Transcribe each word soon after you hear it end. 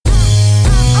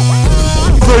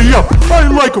Yep, I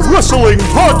Like Wrestling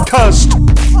podcast.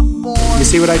 You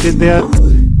see what I did there?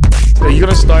 Are you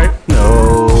gonna start?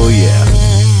 Oh, yeah.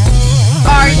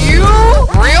 Are you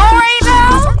real right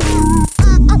now?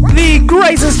 The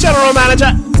greatest general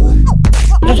manager.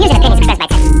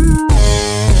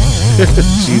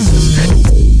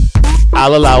 Jesus.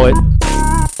 I'll allow it.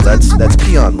 That's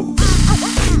peon moves.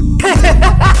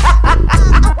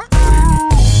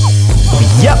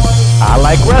 Yep, I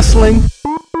like wrestling.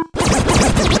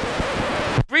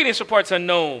 Greetings, reports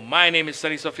unknown. My name is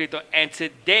Sonny Sofrito, and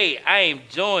today I am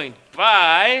joined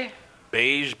by...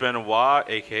 Beige Benoit,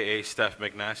 a.k.a. Steph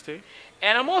McNasty.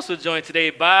 And I'm also joined today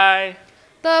by...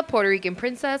 The Puerto Rican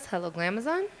princess, Hello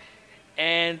Glamazon.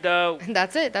 And, And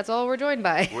that's it. That's all we're joined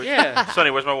by. yeah.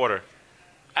 Sonny, where's my water?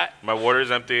 I- My water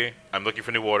is empty. I'm looking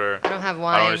for new water. I don't have I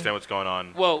wine. don't understand what's going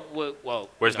on. Well,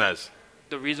 Where's no. Nez?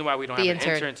 The reason why we don't The have an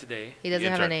intern. intern today... He doesn't The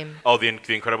have a intern. name. Oh, the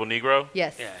Incredible Negro?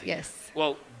 Yes, Yeah. yes.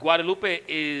 Well, Guadalupe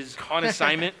is on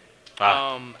assignment.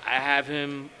 Ah. I have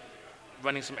him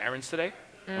running some errands today.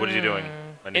 What is he doing?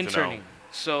 I need to know. Interning.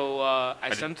 So I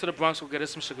sent him to the Bronx. We'll get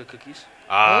us some sugar cookies.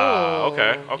 Ah, Oh.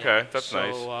 okay. Yeah. That's so,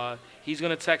 nice. He's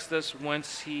going to text us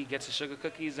once he gets the sugar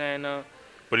cookies. And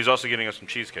But he's also getting us some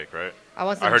cheesecake, right? I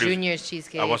want I some heard he was- Junior's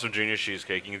cheesecake. I want some Junior's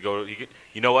cheesecake. You can go.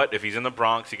 You know what? If he's in the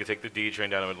Bronx, he can take the D train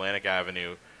down to Atlantic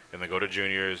Avenue and then go to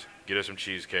Junior's, get us some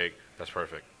cheesecake. That's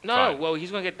perfect. no, Fine. well, he's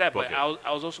going to get that. Book But it.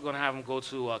 I was also going to have him go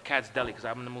to Cat's Deli because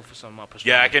I'm in the mood for some pastrami.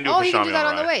 Yeah, I can do Oh, he can pastrami do that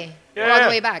on the rye. way. Yeah, Or on yeah. the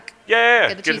way back. Yeah.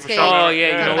 Get the Get cheesecake. pastrami Oh, rye. yeah,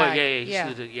 you know Come what? back. Yeah, Yeah.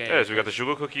 Yeah, so we got the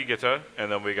sugar cookie getter,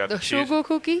 and then we got The cheese. sugar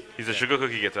cookie? He's a sugar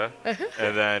cookie getter,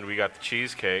 and then we got the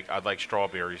cheesecake. I'd like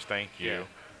strawberries, thank you.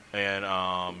 And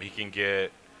he can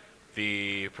get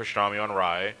the pastrami on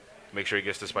rye. Make sure he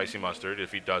gets the spicy mustard.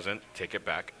 If he doesn't, take it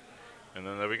back. And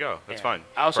then there we go. That's Yeah. fine.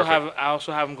 I also Perfect.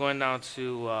 have him going down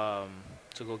to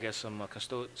go get some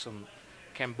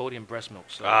Cambodian breast milk.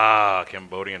 So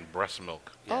Cambodian breast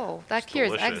milk. Oh, that It's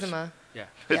cures delicious. eczema. yeah.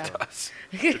 Yeah. It does.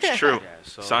 It's true. Yeah,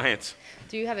 so Science.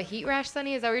 Do you have a heat rash,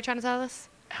 Sonny? Is that what you're trying to tell us?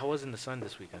 I was in the sun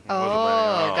this weekend. Oh,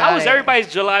 blaming- got How was it.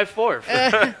 everybody's July 4th?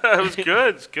 It was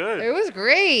good. It's good. It was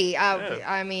great. Yeah.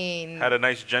 I mean, Had a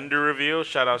nice gender reveal.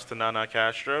 Shout outs to Nana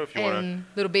Castro if you want to. and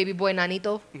little baby boy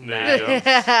Nanito. There you go.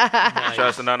 Shout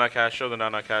outs to Nana Castro, the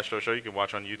Nana Castro show. You can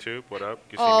watch on YouTube. What up?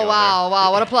 You can see me Oh, on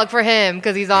wow. What a plug for him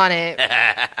because he's on it.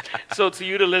 So to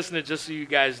you, the listener, just so you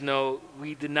guys know,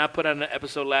 we did not put out an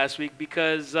episode last week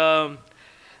because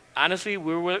honestly,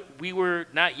 we were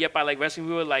not yep. I like wrestling.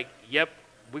 We were like, yep,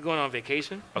 we're going on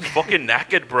vacation. I was fucking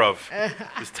knackered, bruv.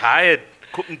 Was tired.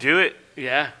 Couldn't do it.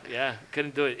 Yeah,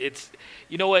 couldn't do it. It's,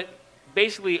 you know what?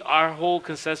 Basically, our whole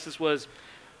consensus was,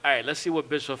 all right, let's see what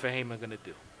Bischoff and Heyman are gonna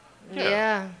do.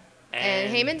 Yeah. And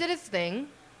And Heyman did his thing.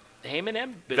 Heyman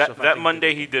and Bischoff. I That think, Monday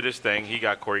did he did his thing. He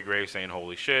got Corey Graves saying,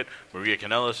 holy shit. Maria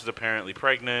Kanellis is apparently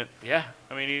pregnant. it. Yeah,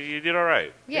 I mean, he did all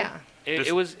right. Yeah.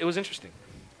 it was interesting.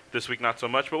 This week, not so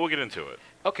much, but we'll get into it.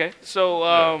 Okay, so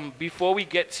Yeah. before we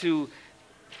get to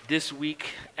this week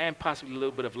and possibly a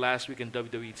little bit of last week in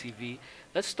WWE TV,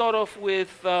 let's start off with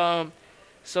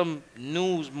some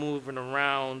news moving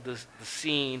around the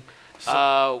scene.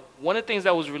 One of the things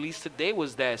that was released today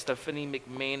was that Stephanie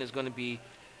McMahon is going to be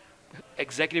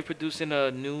executive producing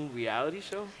a new reality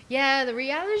show. Yeah, the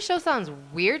reality show sounds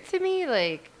weird to me.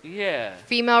 Like, Yeah.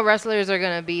 female wrestlers are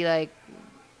going to be like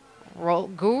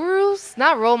gurus?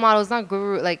 Not role models, not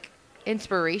guru, like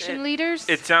inspiration leaders?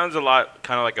 It sounds a lot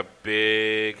kind of like a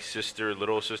big sister,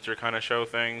 little sister kind of show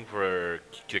thing for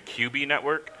the QB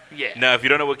network. Yeah. Now, if you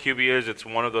don't know what QB is, it's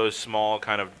one of those small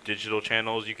kind of digital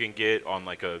channels you can get on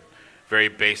like a very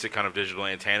basic kind of digital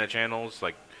antenna channels.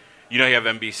 Like, you know, you have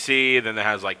NBC, then there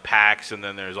has like PAX, and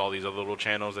then there's all these other little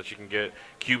channels that you can get.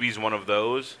 QB's one of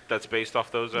those that's based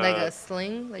off those. like a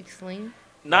sling? Like sling?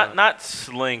 Not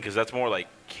Sling, because that's more like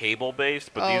cable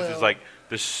based, but these Oh. is like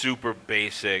the super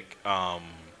basic,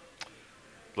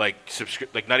 like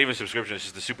not even subscription. It's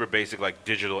just the super basic like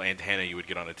digital antenna you would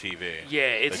get on a TV. Yeah,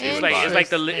 it's Like it's like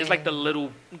Interesting. it's like the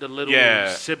little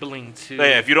Yeah. sibling to.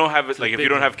 Yeah, if you don't have it, the like if big you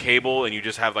don't one. have cable and you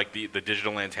just have like the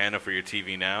digital antenna for your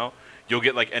TV now, you'll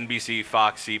get like NBC,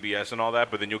 Fox, CBS, and all that.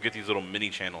 But then you'll get these little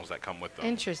mini channels that come with them.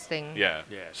 Interesting. Yeah.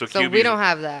 Yeah. So, So QB's we don't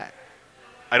have that.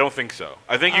 I don't think so.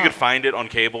 I think you Oh. could find it on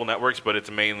cable networks, but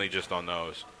it's mainly just on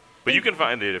those. But you can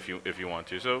find it if you want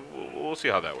to. So we'll see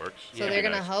how that works. So Yeah. they're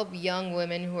going to Nice. help young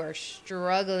women who are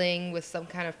struggling with some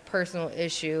kind of personal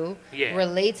issue Yeah.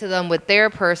 relate to them with their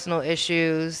personal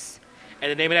issues. And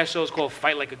the name of that show is called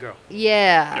Fight Like a Girl.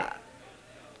 Yeah.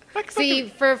 See,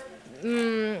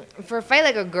 for Fight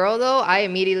Like a Girl, though, I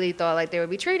immediately thought like they would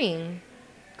be treating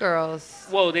girls.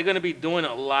 Well, they're going to be doing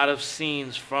a lot of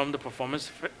scenes from the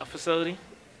performance facility.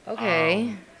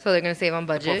 Okay. So they're gonna save on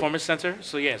budget. Performance Center.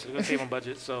 So yes, they're gonna save on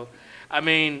budget. So, I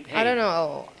mean, hey, I don't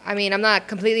know. I mean, I'm not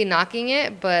completely knocking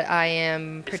it, but I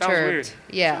am It sounds perturbed. weird.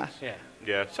 Yeah. Yeah.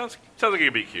 Yeah, sounds like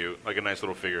it'd be cute, like a nice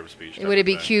little figure of speech. type Would it of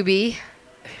be thing. QB?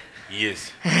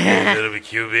 Yes, it'll be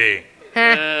QB.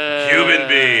 Cuban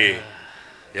B.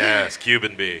 Yes,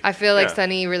 Cuban B. I feel like Yeah.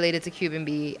 Sunny related to Cuban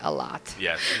B a lot.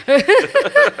 Yes.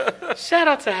 Shout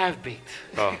out to Half Baked.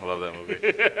 Oh, I love that movie.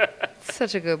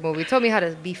 Such a good movie. Told me how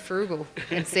to be frugal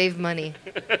and save money.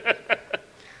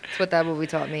 That's what that movie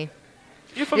taught me.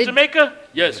 You from Did- Jamaica?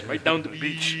 Yes, right down the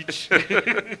beach.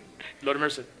 Lord of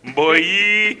mercy.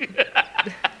 Boy.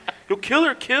 Yo, kill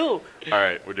or kill. All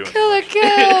right, we're doing Killer kill.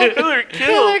 Killer kill.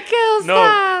 Killer kill. No,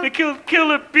 Stop. they killed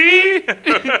Killer B.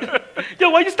 Yo,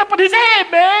 why you step on his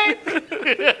head, man?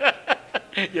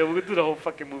 Yeah, we're gonna do the whole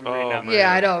fucking movie right now. man.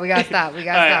 Yeah, I know. We gotta stop. We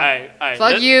gotta All stop. right, all right.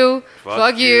 Fuck Let's- you. Fuck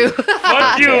Fuck you. you.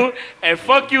 Fuck you and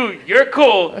fuck you. You're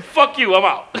cool. Fuck you. I'm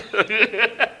out.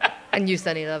 And you,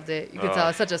 Sunny, loved it. You could tell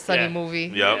it's such a Sunny Yeah.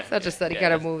 movie. Yep. Such a Sunny Yeah,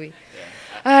 kind of that's- movie.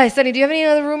 All right, Sunny, do you have any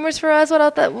other rumors for us? What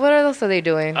else are they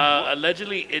doing?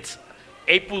 Allegedly, it's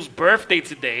April's birthday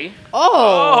today.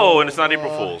 Oh, and it's not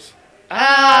April Fool's. We're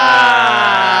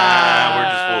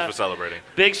just fools for celebrating.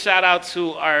 Big shout out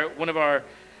to one of our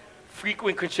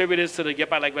frequent contributors to the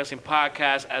Yep I Like Wrestling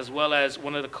podcast, as well as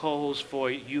one of the co-hosts for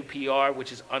UPR,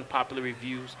 which is Unpopular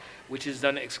Reviews, which is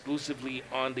done exclusively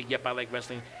on the Yep I Like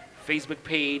Wrestling Facebook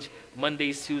page,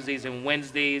 Mondays, Tuesdays, and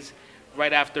Wednesdays,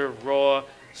 right after Raw,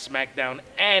 SmackDown,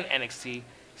 and NXT.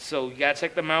 So you gotta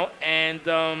check them out, and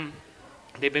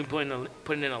they've been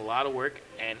putting in a lot of work,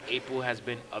 and April has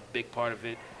been a big part of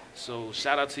it. So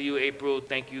shout out to you, April.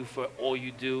 Thank you for all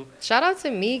you do. Shout out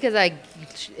to me because I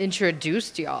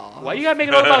introduced y'all. Why you gotta make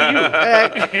it all about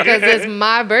you? Because it's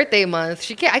my birthday month.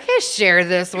 I can't share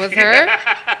this with her.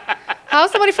 How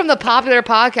is somebody from the popular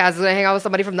podcast going to hang out with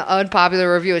somebody from the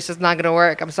unpopular review? It's just not going to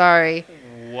work. I'm sorry.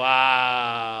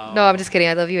 Wow. No, I'm just kidding.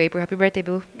 I love you, April. Happy birthday,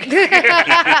 boo.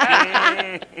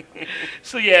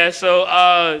 So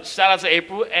shout out to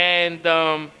April and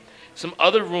some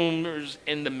other rumors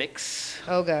in the mix.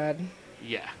 Oh, God.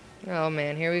 Yeah. Oh,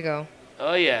 man. Here we go.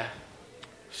 Oh yeah.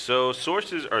 So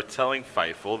sources are telling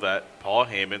Fightful that Paul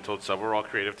Heyman told several Raw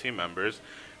creative team members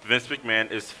Vince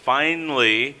McMahon is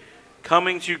finally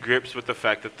coming to grips with the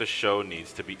fact that the show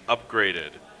needs to be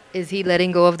upgraded. Is he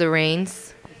letting go of the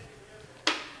reins?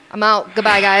 I'm out.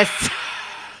 Goodbye, guys.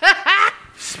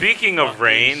 Speaking of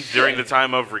Reigns, during the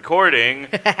time of recording,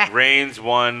 Reigns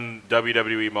won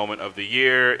WWE Moment of the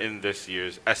Year in this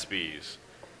year's ESPYs.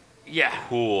 Yeah.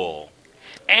 Cool.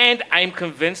 And I'm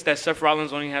convinced that Seth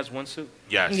Rollins only has one suit.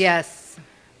 Yes. Yes.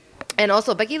 And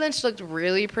also, Becky Lynch looked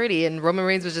really pretty, and Roman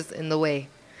Reigns was just in the way.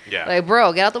 Yeah. Like,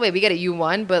 bro, get out the way. We get it. You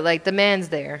won, but, like, the man's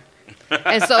there.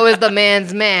 And so is the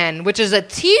man's man, which is a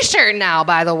T-shirt now,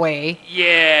 by the way,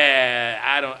 Yeah.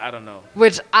 I don't know.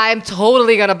 which I'm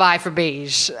totally going to buy for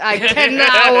beige. I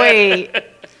cannot wait.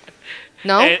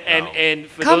 No? And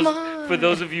Come for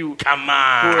those of you Come who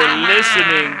on. are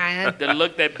listening, the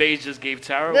look that Beige just gave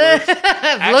Tara was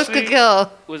Looks actually- to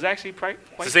kill. actually quite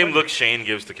It's the same funny, look Shane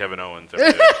gives to Kevin Owens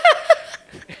every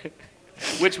day.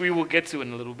 which we will get to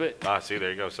in a little bit. See,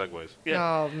 there you go, segues. Yeah.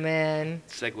 Oh, man.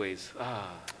 Segues.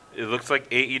 It looks like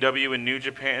AEW and New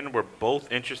Japan were both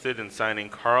interested in signing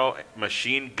Carl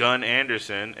Machine Gun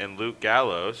Anderson and Luke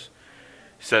Gallows,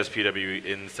 says PW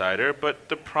Insider, but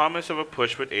the promise of a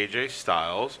push with AJ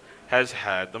Styles has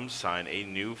had them sign a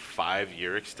new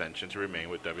 5-year extension to remain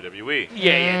with WWE.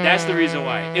 Yeah, that's the reason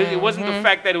why. It wasn't the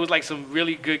fact that it was like some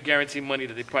really good guaranteed money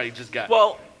that they probably just got.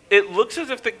 Well, it looks as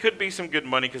if there could be some good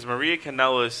money because Maria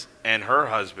Kanellis and her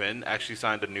husband actually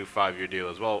signed a new 5-year deal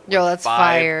as well. Yo, that's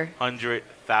fire.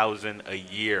 $500,000 a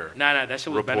year. Nah, that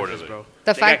shit was benefits, Reportedly. bro.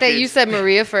 The They fact got that you kids. said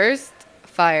Maria first,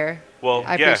 fire. Well,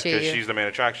 I yeah, appreciate because you. she's the main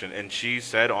attraction, and she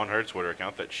said on her Twitter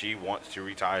account that she wants to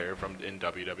retire in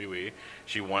WWE.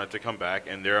 She wanted to come back,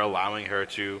 and they're allowing her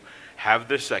to have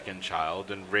the second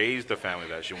child and raise the family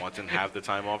that she wants and have the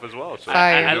time off as well. So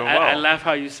Fire. they're doing I well. laugh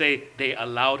how you say they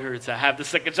allowed her to have the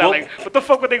second child. Well- Like, what the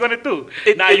fuck were they gonna do?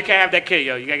 You can't have that kid,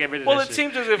 yo. You gotta get rid of Well, that it shit.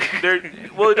 seems as if they're.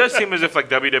 Well, it does seem as if like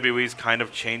WWE's kind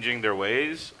of changing their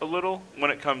ways a little when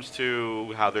it comes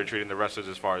to how they're treating the wrestlers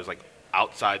as far as like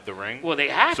outside the ring. Well, they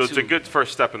have so to. it's a good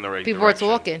first step in the right People are direction.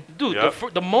 talking. Dude,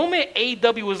 Yep. the moment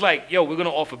AEW was like, yo, we're gonna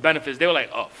offer benefits, they were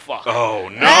like, oh fuck. Oh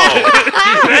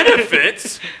no!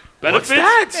 Benefits. Benefits? What's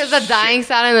that? There's a dying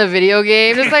sound in the video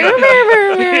game. Just like, What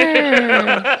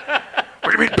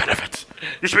do you mean benefits?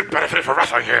 You should be benefited for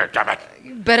wrestling here, damn it.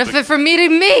 benefit from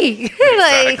meeting me.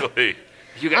 Like, Exactly.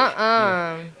 You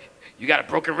got you got a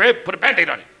broken rib, put a band-aid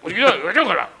on it. What are you doing? What are you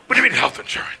talking about? What do you mean health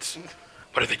insurance?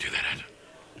 What do they do that at?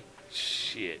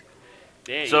 Shit.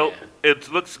 There, So yeah.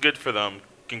 it looks good for them.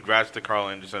 Congrats to Carl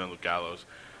Anderson and Luke Gallows.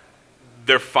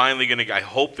 They're finally going to. I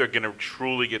hope they're going to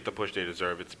truly get the push they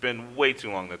deserve. It's been way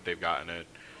too long that they've gotten it.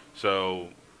 So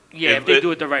Yeah, if they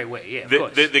do it the right way. Yeah, of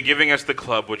course. they're giving us the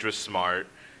club, which was smart.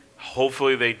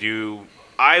 Hopefully they do.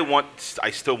 I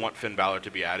still want Finn Balor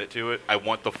to be added to it. I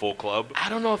want the full club. I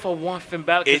don't know if I want Finn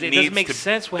Balor because it needs doesn't make to-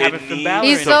 sense with it having Finn needs Balor.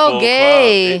 He's in the it. so full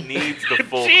gay. Club. It needs the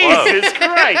full club. Jesus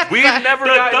Christ. We've never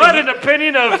The thought gotten. and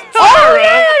opinion of Tara Oh,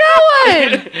 yeah,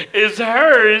 I got one. is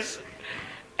hers,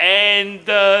 and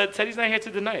Teddy's not here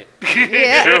to deny it.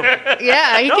 Yeah,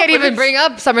 yeah. He No, can't but even it's- bring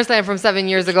up SummerSlam from 7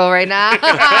 years ago right now.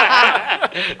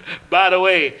 By the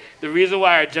way, the reason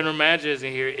why our general manager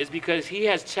isn't here is because he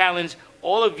has challenged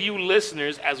all of you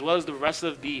listeners, as well as the rest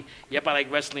of the Yep, I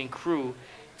Like Wrestling crew,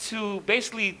 to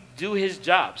basically do his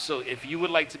job. So if you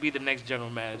would like to be the next general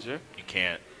manager, You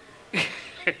can't.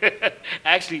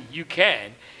 actually you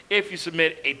can, if you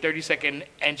submit a 30-second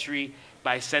entry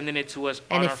by sending it to us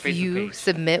And on our if Facebook you page.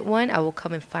 submit one, I will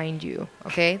come and find you.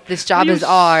 Okay? This job You is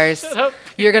ours. shut up.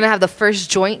 You're going to have the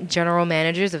first joint general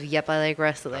managers of Yep, I Like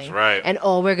Wrestling. That's right. And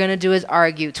all we're going to do is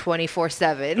argue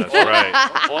 24/7. That's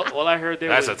right. all I heard there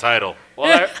That's a was title.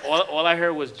 all I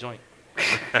heard was joint.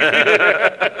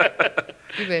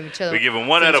 You made me chill. We give him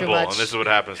one Say too edible, much. and this is what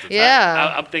happens to Ty.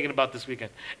 Yeah. I'm thinking about this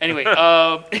weekend. Anyway,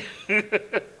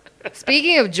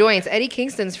 Speaking of joints, Eddie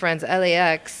Kingston's friends,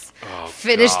 LAX, Oh,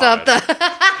 finished God. up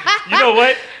the. you know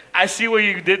what? I see what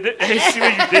you did. I see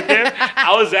what you did there.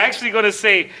 I was actually going to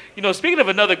say, speaking of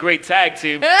another great tag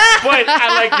team, but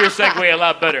I like your segue a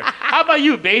lot better. How about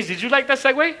you, Baze? Did you like that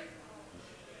segue?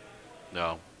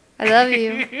 No. I love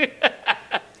you.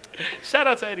 Shout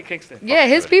out to Eddie Kingston. Yeah,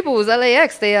 his people was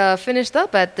LAX. They finished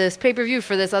up at this pay-per-view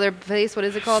for this other place. What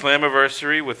is it called?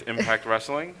 Slammiversary with Impact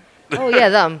Wrestling. Oh, yeah,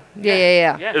 them.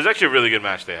 Yeah. Yeah. It was actually a really good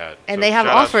match they had. And they have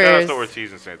shout out offers. to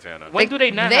Ortiz and Santana. When do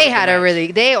they not They have had the a match?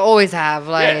 really. They always have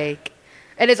like,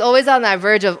 and it's always on that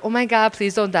verge of, oh my God,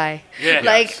 please don't die. Yeah.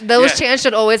 Like Yes. those Yeah. chants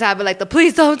should always happen. Like the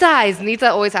please don't die needs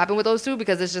to always happen with those two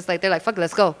because it's just like they're like fuck,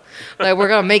 let's go. Like we're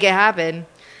gonna make it happen.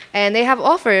 And they have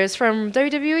offers from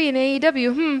WWE and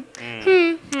AEW.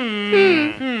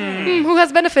 Who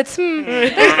has benefits?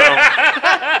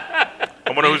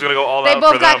 I wonder who's going to go all They out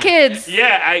both for got them. kids.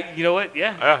 Yeah, you know what?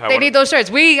 Yeah. Yeah, I They wonder- need those shirts.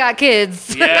 We got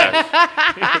kids.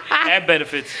 Yeah. And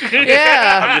benefits.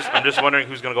 Yeah. I'm just wondering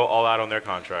who's going to go all out on their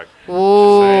contract. Ooh.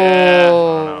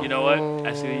 You know what?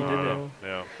 I see what you did there.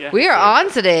 Yeah. Yeah. We are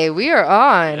on today. We are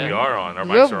on. We are on. Our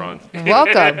mics are on.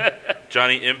 Welcome.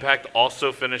 Johnny Impact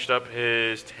also finished up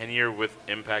his tenure with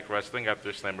Impact Wrestling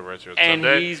after Slammiversary on And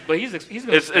Sunday. he's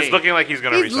gonna It's stay. looking like he's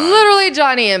going to He's resign. literally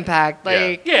Johnny Impact. Yeah.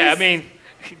 Like, Yeah, I mean,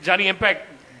 Johnny Impact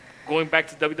going back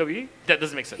to WWE? That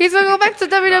doesn't make sense. he's gonna go back to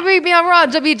WWE, be on Raw,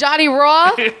 to be Johnny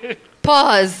Raw.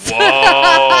 Pause.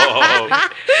 Whoa.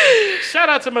 Shout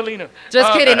out to Melina.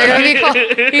 Just kidding. They're gonna be called.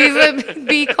 He's gonna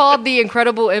be called the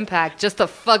Incredible Impact, just to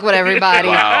fuck with everybody.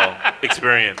 Wow.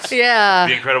 Experience. The Yeah.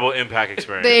 Incredible Impact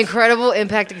experience. The Incredible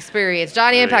Impact Experience.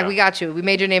 Johnny There you Impact, go. we got you. We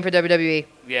made your name for WWE.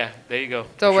 Yeah, there you go.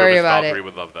 Don't I'm sure worry Miss about Valkyrie it.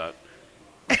 would love that.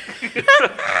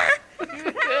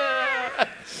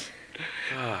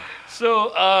 So,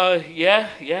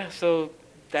 so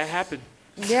that happened.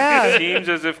 Yeah. Seems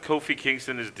as if Kofi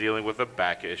Kingston is dealing with a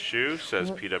back issue,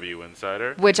 says PW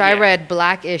Insider. Which I Yeah. read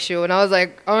Black Issue, and I was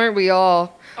like, aren't we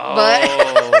all?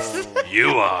 Oh.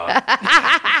 You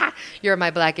are. You're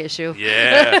my Black Issue.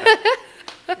 Yeah.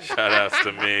 Shout outs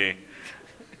to me.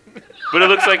 But it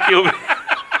looks like he'll be.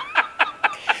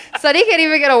 Sonny can't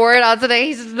even get a word out today.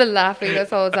 He's just been laughing this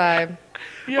whole time.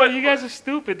 Yo, you guys are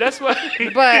stupid. That's why.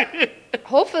 But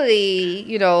hopefully,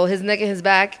 his neck and his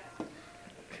back.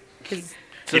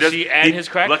 So she and his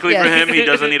crack? Luckily for Yes. him, he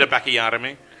doesn't need a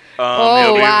Bakayatomy. Oh,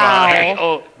 He'll be wow. fine.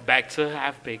 Oh, back to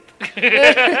half baked. Need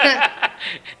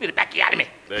a Bakayatomy.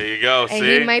 There you go. And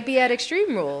See? he might be at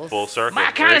Extreme Rules. Full circle. My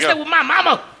There kind you of stuff go. with my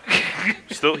mama.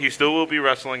 He still will be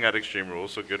wrestling at Extreme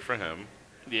Rules, so good for him.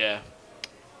 Yeah.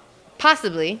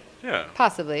 Possibly. Yeah.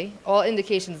 Possibly. All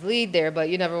indications lead there, but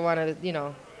you never want to, You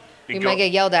we can might go-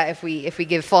 get yelled at if we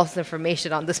give false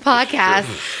information on this podcast.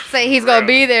 Say he's going to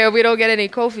be there. We don't get any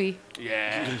Kofi.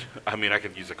 Yeah. I mean, I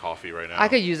could use a coffee right now. I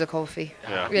could use a Kofi.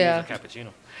 Yeah. Yeah. Use a cappuccino.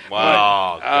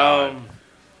 Wow. God.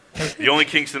 The only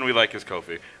Kingston we like is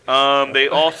Kofi. They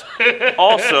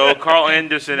also Carl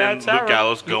Anderson and That's Luke all right.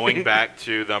 Gallows going back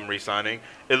to them re-signing.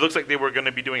 It looks like they were going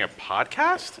to be doing a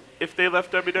podcast if they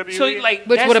left WWE. So, like,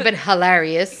 Which that's would have the- been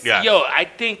hilarious. yeah, Yo, I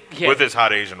think. Yeah. with his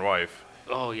hot Asian wife.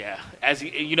 Oh, yeah.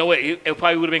 You know what? It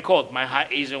probably would have been called My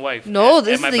Hot Asian Wife. No, And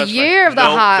this my is the best year of the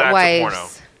No, hot that's a wives. porno.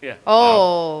 friend. Yeah.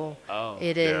 Oh, Oh.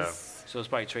 it Yeah. is. So it's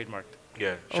probably trademarked.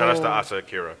 Yeah, shout outs to Oh. Asa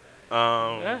Akira.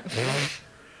 Yeah.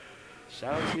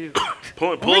 Shout out to you.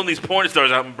 Pulling these porn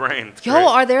stars out of my brain. It's Yo, great.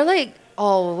 are there like?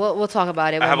 Oh, we'll talk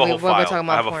about it. I have a whole when we're file. talking I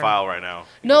about have a porn. file right now.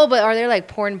 No, but are there like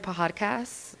porn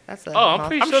podcasts? That's a. Oh, I'm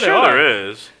pretty I'm sure, sure there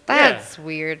is. That's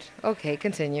weird. Okay,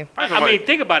 continue. I mean,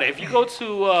 think about it. If you go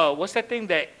to what's that thing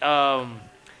that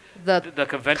the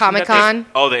convention? Comic that Con,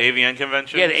 Oh, the AVN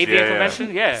convention? Yeah, the AVN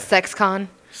convention. Yeah. Sex Con.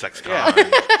 Sex Con.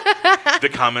 The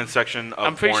comment section of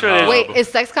I'm pretty sure Pornhub. there's- Wait, is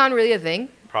Sex Con really a thing?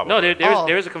 Probably. No, Oh.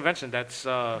 there is a convention that's.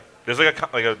 There's like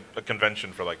a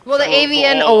convention for like. Well, the for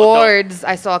AVN all adult- Awards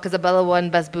I saw because Bella won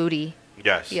Best Booty.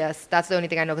 Yes. Yes, that's the only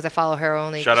thing I know because I follow her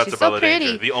only. Shout out She's to so Bella pretty.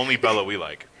 Danger, the only Bella we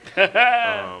like.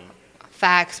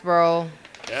 Facts, bro.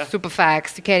 Yeah. Super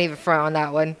facts. You can't even front on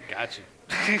that one. Got you.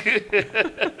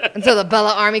 Until the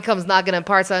Bella Army comes knocking in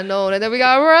parts unknown, and then we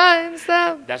got Rhyme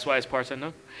stuff. That's why it's parts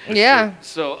unknown. Yeah.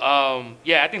 So,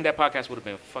 yeah, I think that podcast would have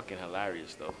been fucking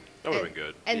hilarious, though. That would have been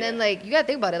good. And then, like, you gotta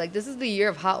think about it. Like, this is the year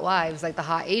of hot wives. Like, the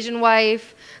hot Asian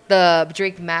wife, the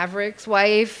Drake Maverick's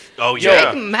wife. Oh,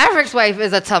 yeah. Drake Maverick's wife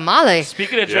is a tamale.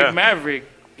 Speaking of Drake Yeah. Maverick,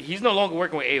 he's no longer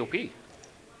working with AOP.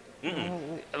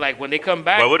 Like, when they come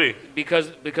back. Why would he? Because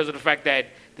of the fact that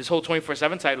this whole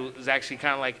 24/7 title is actually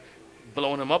kind of like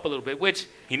blowing him up a little bit, which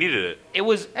He needed it. it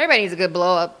was. Everybody needs a good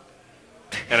blow up.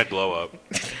 And a glow up.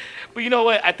 But you know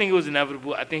what? I think it was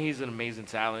inevitable. I think he's an amazing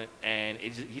talent, and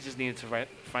he just needed to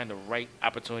find the right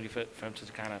opportunity for him to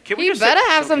kind of. Can we He just better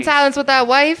have some showcase. talents with that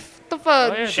wife. The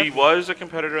fuck? Oh, yeah. She was a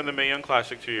competitor in the Mae Young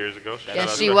Classic 2 years ago. Shout Yes,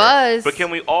 out she to her. was. But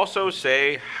can we also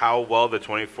say how well the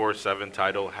 24/7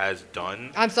 title has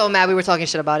done? I'm so mad we were talking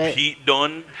shit about it. Pete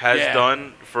Dunne has Yeah.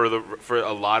 done for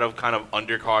a lot of kind of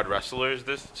undercard wrestlers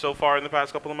this so far in the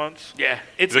past couple of months. Yeah,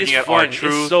 it's Looking at fun.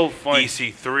 R-Truth, It's so fun.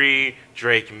 EC3,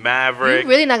 Drake Maverick. You're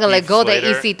really not gonna let Heath go that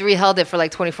Slater. EC3 held it for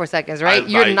like 24 seconds, right? I-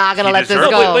 You're I- not gonna he let this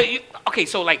deserved it. go. Okay,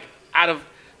 so like out of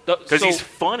the Because so he's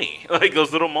funny, like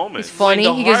those little moments. Funny.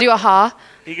 the He gives heart- you a ha.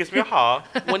 He gives me a ha.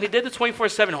 when they did the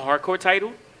 24/7 hardcore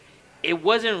title, it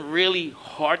wasn't really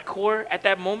hardcore at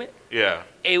that moment. Yeah.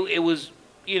 It was,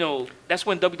 that's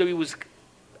when WWE was.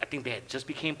 I think they had just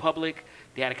became public.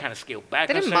 They had to kind of scale back.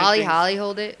 on Didn't certain Molly things. Holly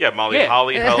hold it? Yeah, Molly Yeah.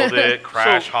 Holly held it.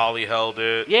 Crash So- Holly held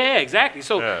it. Yeah, exactly.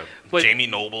 So, Yeah. but Jamie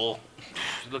Noble.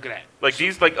 look at that. Like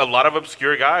these, like a lot of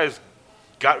obscure guys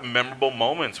got memorable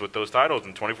moments with those titles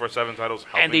and 24/7 titles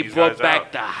helping And they these brought guys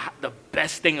back out. the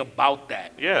best thing about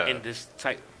that. Yeah. In this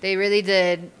title. They really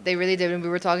did. They really did. And we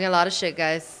were talking a lot of shit,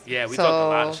 guys. Yeah, we So talked a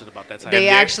lot of shit about that title. They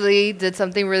And they- actually did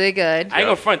something really good. I ain't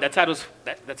gonna front. That title's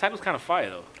kind of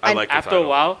fire though. I like the After title. a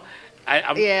while,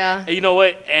 I'm, Yeah. and you know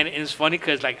what? And it's funny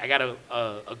because like I got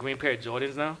a green pair of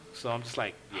Jordans now, so I'm just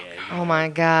like, yeah. Oh my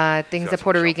God, things Got that some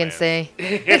Puerto Trump Ricans fans.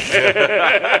 say.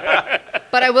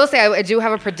 But I will say, I do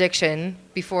have a prediction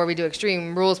before we do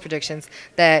Extreme Rules predictions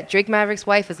that Drake Maverick's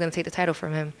wife is going to take the title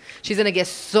from him. She's going to get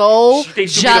so You think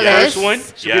she'll be the jealous. first one?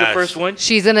 She'll be the Yes. first one.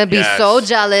 She's gonna be Yes. so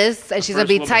jealous, and she's gonna first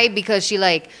be woman. tight because she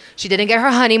didn't get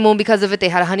her honeymoon because of it. They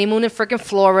had a honeymoon in freaking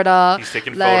Florida. He's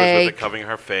taking photos with like, it covering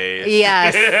her face.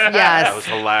 Yes, That was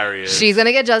yes. hilarious. She's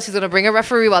gonna get jealous. She's gonna bring a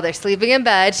referee while they're sleeping in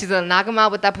bed. She's gonna knock him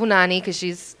out with that punani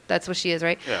because that's what she is,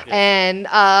 right? Yeah. And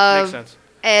Makes sense.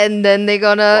 and then they're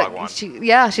gonna,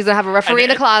 Wagwan. she's gonna have a referee in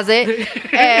the closet,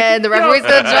 and the referee's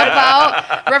gonna jump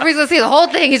out. The referee's gonna see the whole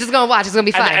thing. He's just gonna watch. It's gonna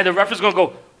be And, fine. and the referee's gonna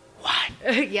go,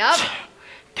 Yep.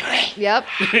 Yep.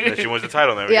 And then she wins the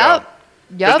title. And there we Yep. go.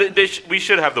 Yep. 'Cause we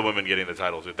should have the women getting the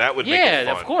titles. That would make it yeah,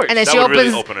 fun. of course. And then That she would opens,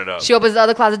 really open it up. she opens the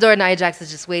other closet door, and Nia Jax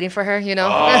is just waiting for her, you know?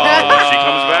 Oh, she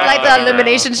comes back. Like the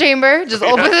elimination chamber, just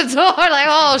open the door, like,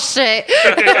 oh shit.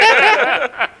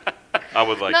 I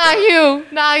would like Not that. you,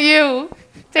 not you.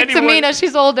 Take Anyone- Tamina,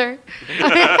 she's older.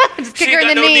 Just kick She her in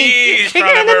got the no knee. knees, Kick her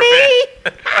in Charlie the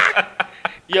Murphy. knee.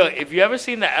 Yo, if you ever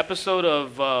seen the episode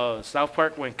of South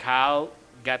Park when Kyle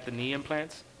got the knee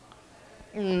implants?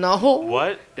 No.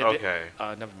 What? Did Okay.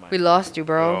 Never mind. We lost you,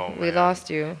 bro. Oh, We man. lost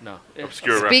you. No.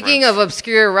 Obscure Speaking reference. of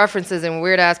obscure references and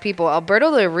weird ass people,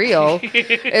 Alberto Del Rio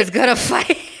is gonna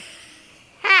fight.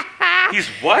 He's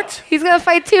what? He's gonna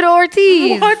fight Tito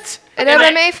Ortiz. What? In And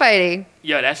MMA fighting.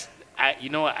 Yo, you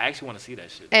know what? I actually want to see that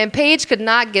shit. And Paige could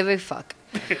not give a fuck.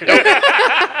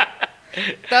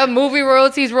 The movie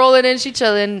royalties rolling in, she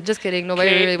chilling. Just kidding.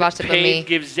 Nobody really watched it but Paige me.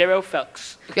 gives zero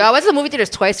fucks. Yo, I went to the movie theaters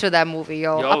twice for that movie,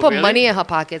 yo. Yo, I put really? money in her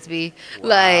pockets, B.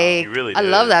 Like, you really I did.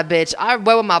 love that bitch. I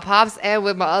went with my pops and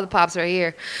with my other pops right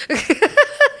here. I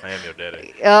am your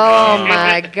daddy. Oh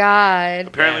my God.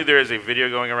 Apparently, there is a video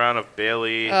going around of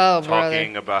Bailey Oh,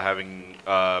 talking about having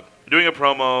doing a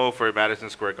promo for Madison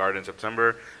Square Garden in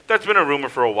September. That's been a rumor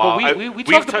for a while. Well, we We've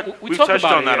talked tou- about- we we've talked touched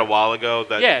about on it, that yeah. a while ago.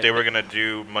 That Yeah. they were gonna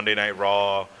do Monday Night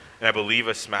Raw and I believe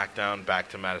a SmackDown back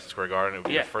to Madison Square Garden. It would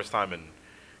be Yeah. the first time in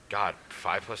God,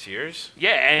 5+ years? Yeah,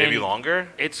 and Maybe longer?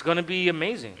 it's gonna be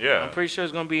amazing. Yeah. I'm pretty sure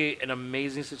it's gonna be an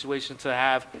amazing situation to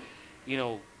have,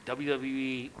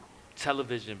 WWE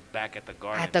television back at the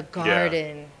Garden. At the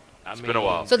Garden. It's been a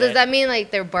while. So does that mean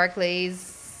like their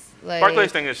Barclays? Like,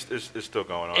 Barclays thing is still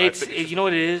going on. It's you know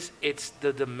what it is? It's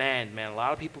the demand, man. A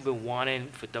lot of people have been wanting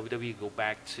for WWE to go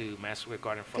back to Madison Square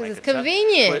Garden for like it's a tel-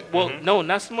 convenient. Well, no,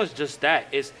 not so much just that.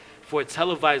 It's for a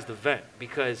televised event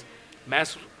because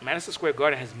Madison Square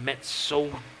Garden has meant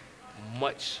so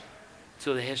much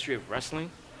to the history of wrestling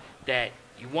that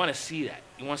you want to see that.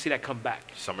 You want to see that come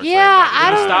back. SummerSlam. Yeah,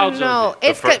 I 99. don't Nostalgia know. of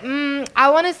it. It's I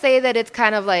want to say that it's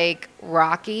kind of like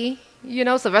Rocky.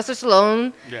 Sylvester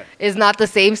Stallone Yeah. is not the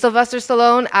same Sylvester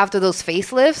Stallone after those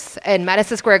facelifts, and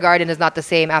Madison Square Garden is not the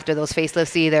same after those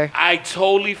facelifts either. I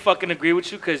totally fucking agree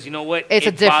with you because you know what? It's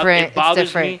It different. bothers It's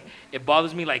different. me. It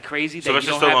bothers me like crazy that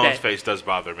Sylvester you don't Stallone's have that. face does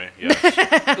bother me.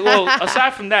 Yes. Well,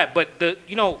 aside from that, but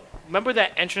remember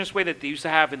that entranceway that they used to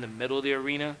have in the middle of the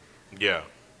arena? Yeah.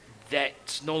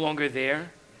 That's no longer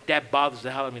there. That bothers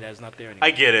the hell out of me. That it's not there anymore.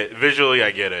 I get it. Visually,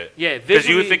 I get it. Yeah, Because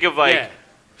you visually, think of like yeah.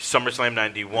 SummerSlam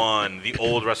 91, the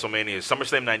old WrestleMania,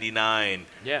 SummerSlam 99,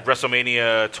 Yeah.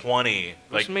 WrestleMania 20,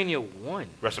 like WrestleMania 1.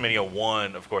 WrestleMania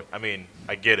 1, of course. I mean,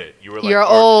 I get it. You were like, You're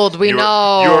old, we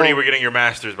know. You already were getting your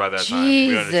masters by that time. We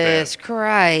Jesus understand.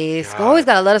 Christ. God. Always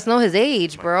got to let us know his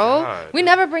age, bro. God. We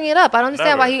never bring it up. I don't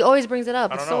understand why Never. he always brings it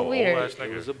up. I It's don't so know. weird. Old-ass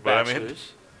It was nigga. a But I mean,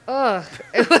 bachelor's. Ugh.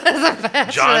 It was a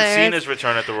bachelor's. John Cena's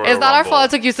return at the Royal It's not our Rumble. fault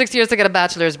it took you 6 years to get a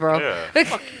bachelor's, bro.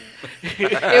 Yeah.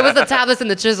 It was the tablets and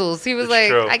the chisels. He was It's like,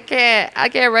 true. I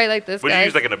can't write like this, Would you guys.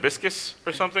 use like an hibiscus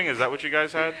or something? Is that what you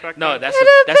guys had back No, then? that's And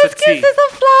a hibiscus tea. is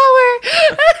a flower.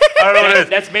 I don't know what it is.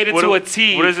 That's made What- into a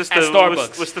tea What is this? at The,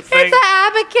 Starbucks. What's the thing? It's an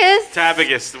abacus. It's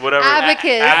abacus, whatever.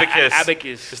 Abacus. Abacus.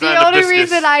 Abacus. It's The not an only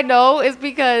hibiscus. reason I know is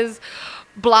because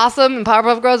Blossom and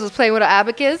Powerpuff Girls was playing with an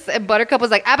abacus, and Buttercup was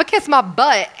like, abacus my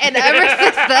butt. And ever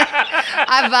since then,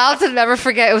 I vowed to never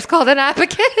forget it was called an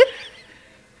abacus.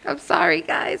 I'm sorry,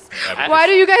 guys. Abacus. Why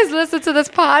do you guys listen to this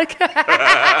podcast?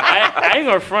 I ain't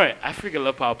gonna front. I freaking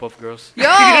love Powerpuff Girls. Yo.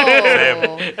 That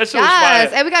shit was Yes, fire.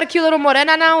 and we got a cute little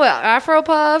morena now with Afro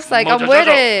puffs. Like, Mojo I'm with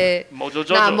Jojo. it. Mojo Jojo.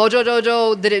 Nah, Mojo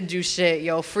Jojo didn't do shit,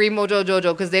 yo. Free Mojo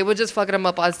Jojo, because they were just fucking him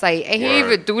up on site. And he didn't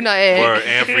Word. even do nothing. Word.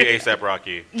 And free ASAP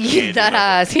Rocky. He Yeah, ain't do that nothing.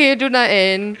 ass. He didn't do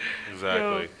nothing.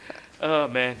 Exactly. Oh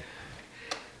man.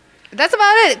 That's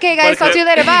about it. Okay, guys. But- Talk to you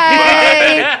later.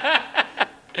 Bye.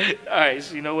 All right.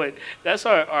 So you know what? That's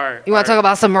our. You want to talk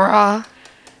about some Raw?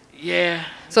 Yeah.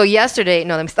 So yesterday,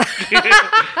 no, let me stop.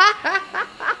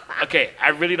 Okay. I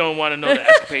really don't want to know the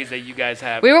escapades that you guys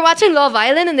have. We were watching Love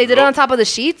Island, and they did it on top of the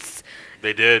sheets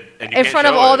They did. And you in can't front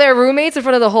of show all it. their roommates, in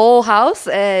front of the whole house,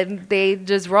 and they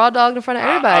just raw dogged in front of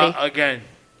everybody. Again.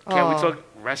 Can we Oh. talk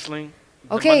wrestling?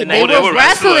 The Okay, Monday they Night were Wars?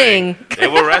 wrestling. They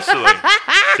were wrestling.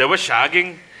 They were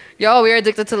shagging. Yo, we were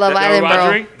addicted to Love They were Island, bro.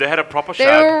 rogering? They had a proper They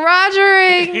shag. were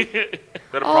rogering.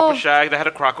 They had a proper Oh. shag. They had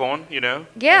a crack on, you know.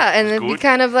 Yeah, and It's then we good.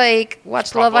 kind of like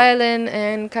watched proper. Love Island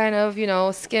and kind of,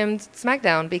 skimmed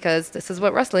SmackDown because this is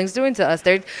what wrestling's doing to us.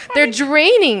 They're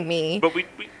draining me. But we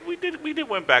did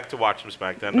went back to watch some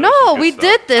SmackDown. There was No, some good we stuff.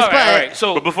 did this, All right, but all right.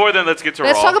 So But before then, let's get to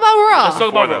let's Raw. talk about Raw. Let's talk Before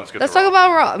about then, Raw. let's get Let's to talk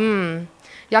Raw. about Raw.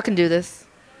 Y'all can do this.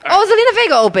 Oh, Zelina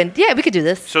Vega opened. Yeah, we could do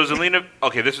this. So Zelina,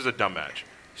 okay, this is a dumb match.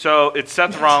 So it's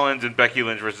Seth Rollins and Becky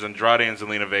Lynch versus Andrade and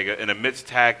Zelina Vega in a mixed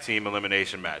tag team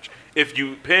elimination match. If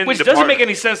you pin Which the doesn't partner- make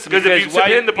any sense to me, because if because you why-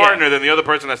 pin the partner, yeah. then the other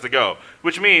person has to go,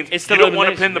 which means It's you still don't want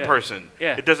to pin elimination, the yeah. person.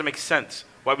 Yeah. It doesn't make sense.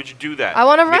 Why would you do that? I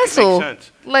want to Make it make wrestle.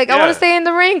 sense. Like, I Yeah. want to stay in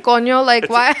the ring, coño. Like,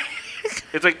 It's why?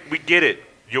 It's like, we get it.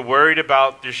 You're worried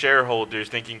about your shareholders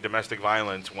thinking domestic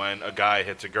violence when a guy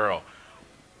hits a girl.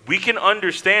 We can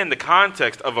understand the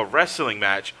context of a wrestling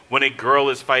match when a girl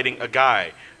is fighting a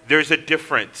guy. There's a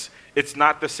difference. It's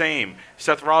not the same.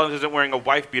 Seth Rollins isn't wearing a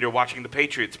wife beater watching the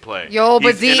Patriots play. Yo,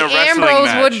 but He's in Dean a wrestling Ambrose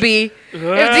match. would be. If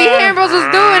Dean Ambrose was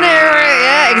doing it, right?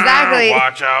 Yeah, exactly.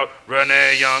 Watch out,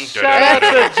 Renee Young. shout out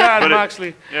to John But it-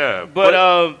 Moxley. Yeah,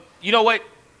 But you know what?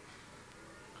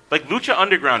 like Lucha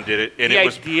Underground did it, and The it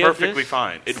was idea of perfectly this-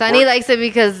 fine. It Sonny worked likes it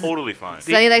because totally fine.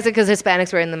 Sonny likes it because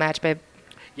Hispanics were in the match, babe.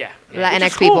 Yeah. Latinx Which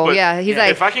is cool, people. but- Yeah, he's Yeah.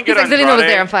 like, If I can he's get like, Zelina was Andrade-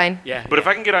 there. I'm fine. Yeah. But if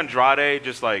I can get Andrade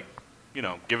just like,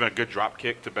 giving a good drop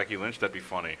kick to Becky Lynch, that'd be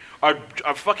funny. Or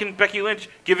fucking Becky Lynch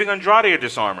giving Andrade a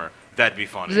disarmer, that'd be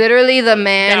funny. Literally, the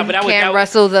man Yeah, but that would- can't that would-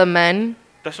 wrestle the men.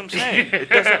 That's what I'm saying. It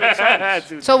doesn't make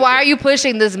sense. So why are you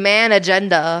pushing this man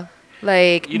agenda?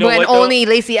 Like, You know when what, though? only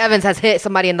Lacey Evans has hit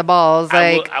somebody in the balls.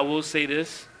 Like, I will say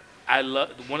this. I love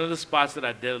one of the spots that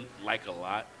I did like a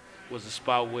lot was the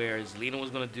spot where Zelina was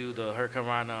gonna do the Hurricane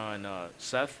Rana on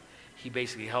Seth. He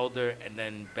basically held her, and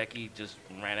then Becky just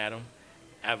ran at him.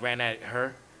 I ran at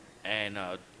her, and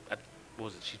what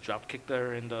was it? She drop kicked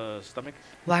her in the stomach.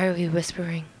 Why are we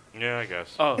whispering? Yeah, I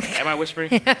guess. Oh, am I whispering?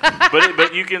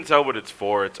 But you can tell what it's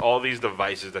for. It's all these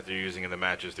devices that they're using in the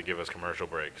matches to give us commercial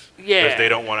breaks. Yeah. Because they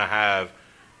don't want to have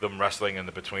them wrestling in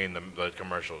between the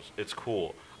commercials. It's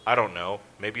cool. I don't know.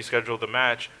 Maybe schedule the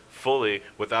match fully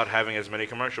without having as many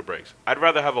commercial breaks. I'd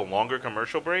rather have a longer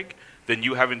commercial break than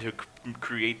you having to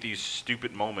create these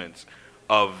stupid moments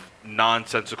of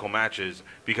nonsensical matches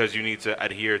because you need to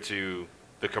adhere to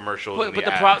the commercials and the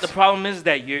ads. The problem is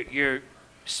that you're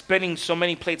spinning so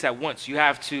many plates at once. You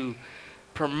have to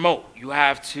promote. You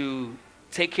have to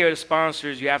take care of the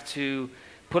sponsors. You have to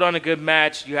put on a good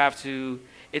match. You have to.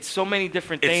 It's so many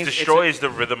different things. It destroys the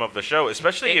rhythm of the show,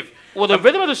 especially if. Well, the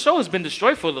rhythm of the show has been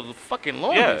destroyed for the fucking Yeah,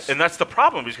 longest. and that's the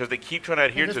problem because they keep trying to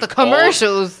adhere It's to the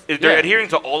commercials. They're adhering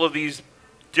to all of these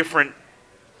different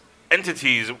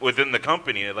entities within the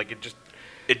company. Like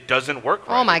it doesn't work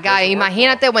right. Oh my It God! doesn't work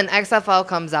Imagínate well. when XFL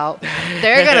comes out.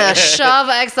 They're gonna shove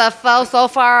XFL so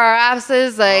far our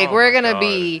asses. Like Oh we're my gonna God.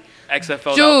 be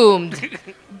XFL doomed.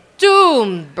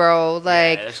 Doomed, bro.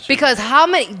 Like that's true. because how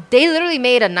many? They literally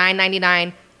made a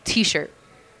 $9.99 T-shirt.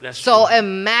 That's So true.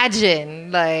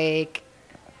 imagine, like,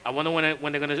 I wonder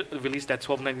when they're gonna release that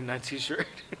 $12.99 T-shirt.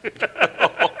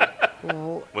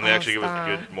 When they actually give stop.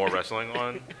 us more wrestling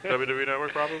on WWE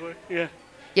Network, probably. Yeah.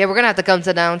 Yeah, we're gonna have to come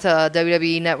down to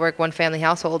WWE Network One Family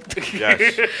Household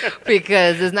Yes.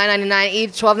 because it's $9.99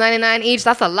 each, $12.99 each.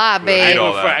 That's a lot, I babe.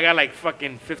 know that. I got like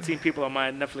fucking 15 people on my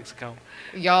Netflix account.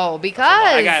 Yo, because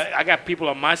I got people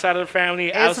on my side of the family.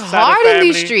 it's outside hard of the in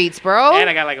these family, streets, bro. And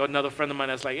I got like another friend of mine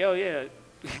that's like, yo, yeah.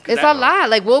 It's a lot.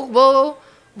 Like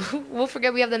we'll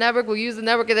forget we have the network. We'll use the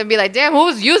network and then be like, damn,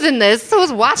 who's using this?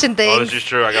 Who's watching Oh, things? this is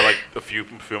true. I got like a few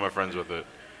of my friends with it.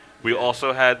 We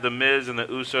also had The Miz and the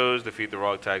Usos defeat the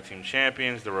Raw Tag Team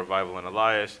Champions, The Revival and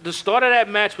Elias. The start of that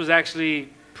match was actually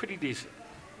pretty decent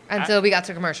Until we got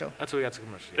to commercial. until we got to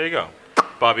commercial. There you go.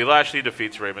 Bobby Lashley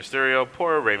defeats Rey Mysterio.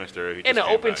 Poor Rey Mysterio. He In just an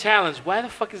came open back. challenge. Why the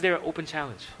fuck is there an open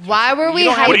challenge? Why were we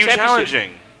don't have What are a you hyped? championship.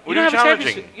 challenging? What You are don't you have a challenging?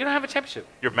 championship. You don't have a championship.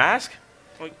 Your mask?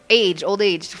 Old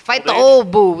age. Fight Old the age?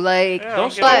 old boo. Like, Yeah, Don't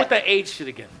okay. start but with the age shit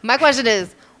again. my question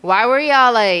is, why were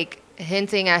y'all like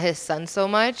hinting at his son so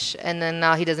much, and then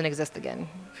now he doesn't exist again?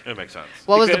 It makes sense.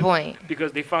 What was the Because- point?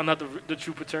 Because they found out the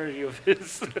true paternity of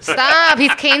his. Stop.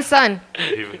 He's Kane's son.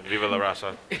 Viva la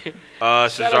raza.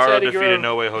 out to Cesaro Eddie defeated Guerrero.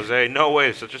 No Way Jose. No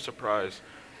way. Such a surprise.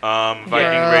 Viking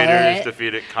Yeah. Raiders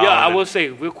defeated Colin. Yeah, I and- will say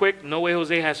real quick, No Way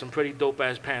Jose has some pretty dope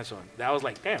ass pants on. That was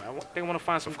like, damn, they want to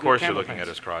find some. Of course good you're camera looking at pants.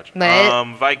 his crotch. But-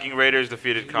 Viking Raiders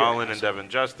defeated You're Colin an and asshole. Devin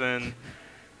Justin.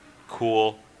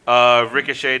 Cool.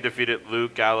 Ricochet defeated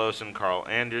Luke Gallows and Carl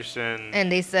Anderson.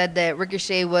 And they said that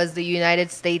Ricochet was the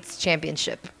United States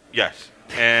Championship. Yes.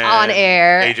 And On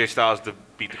air. AJ Styles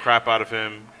beat the crap out of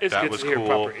him. It's that good was to hear cool.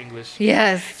 proper English.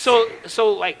 Yes.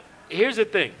 So like, here's the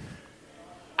thing.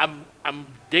 I'm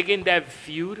digging that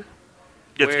feud.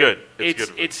 It's where good.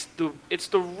 It's good. It's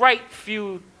the right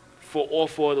feud for all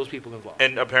four of those people involved.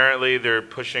 And apparently they're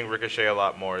pushing Ricochet a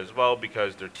lot more as well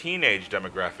because their teenage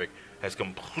demographic has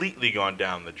completely gone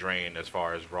down the drain as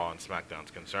far as Raw and SmackDown's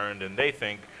concerned, and they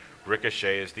think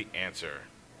Ricochet is the answer.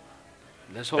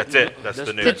 Let's hope That's it. That's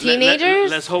the news. The teenagers?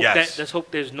 Let's hope Yes. let's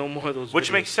hope there's no more of those. Which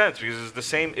videos. makes sense because it's the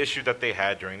same issue that they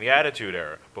had during the Attitude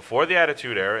Era. Before the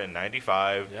Attitude Era in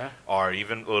 '95, Yeah. or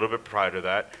even a little bit prior to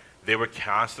that, they were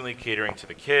constantly catering to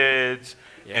the kids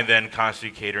Yeah. and then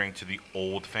constantly catering to the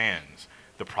old fans.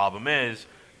 The problem is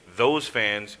those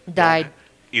fans don't Died.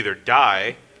 either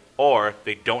die or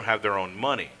they don't have their own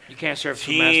money. You can't serve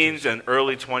two Teens masters. and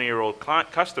early 20-year-old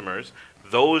customers,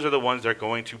 those are the ones that are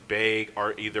going to beg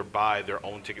or either buy their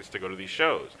own tickets to go to these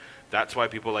shows. That's why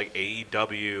people like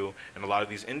AEW and a lot of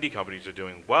these indie companies are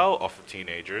doing well off of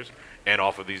teenagers and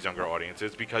off of these younger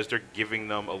audiences because they're giving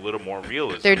them a little more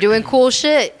realism. They're doing cool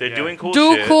shit. They're Yeah. doing cool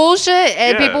Do shit. cool shit,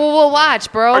 and Yeah. people will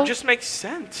watch, bro. Or just make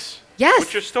sense. Yes.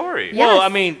 With your story. Yeah. Well, Yes. I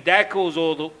mean that goes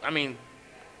all the. I mean,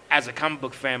 as a comic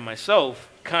book fan myself,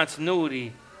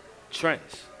 continuity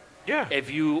trends. Yeah. If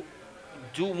you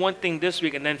do one thing this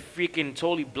week and then freaking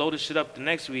totally blow the shit up the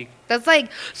next week, That's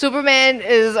like Superman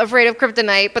is afraid of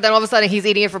kryptonite, but then all of a sudden he's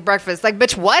eating it for breakfast. Like,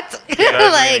 bitch, what? That doesn't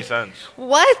make any like, sense.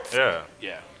 what? Yeah.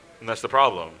 yeah. And that's the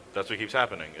problem. That's what keeps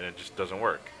happening, and it just doesn't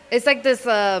work. It's like this.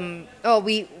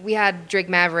 We had Drake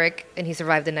Maverick, and he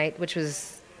survived the night, which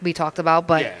was we talked about.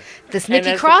 But Yeah. this And Nikki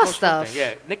that's the Cross first stuff, thing.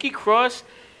 Yeah, Nikki Cross.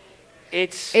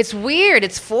 It's it's weird.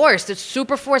 It's forced. It's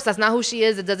super forced. That's not who she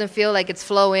is. It doesn't feel like it's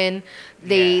flowing.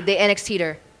 They Yeah. they NXT'd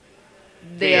her.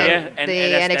 They, Yeah, and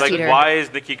they that's- NXT'd Like, her. why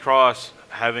is Nikki Cross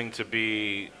having to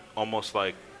be almost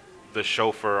like the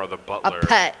chauffeur or the butler? A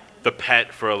pet. The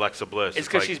pet for Alexa Bliss. it's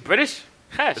because like, she's British.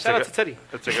 Ha, shout out to Teddy.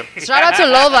 That's like a Shout out to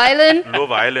Love Island.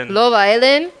 Love Island. Love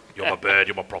Island. You're my bird.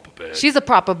 You're my proper bird. She's a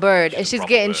proper bird, and a she's proper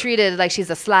getting bird. treated like she's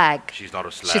a slag. She's not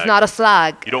a slag. She's not a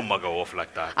slag. You don't mug her off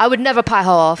like that. I would never pie her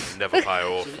off. Never pie her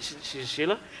off. She's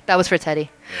Sheila? That was for Teddy.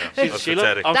 Yeah, She's that's Sheila?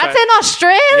 pathetic. I'm That's sorry. in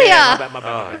Australia. Yeah, my bad, Oh, my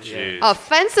bad. Yeah. jeez.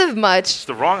 Offensive much. It's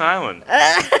the wrong island.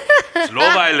 It's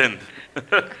Love Island.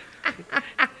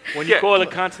 When you Yeah. call a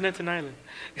continent an island.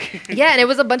 Yeah, and it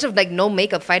was a bunch of like no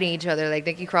makeup fighting each other, like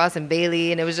Nikki Cross and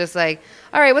Bailey, and it was just like,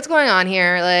 all right, what's going on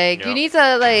here? Like, Yeah. you need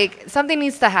to like something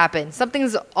needs to happen.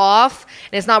 Something's off,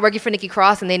 and it's not working for Nikki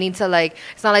Cross, and they need to like.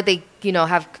 It's not like they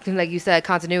have like you said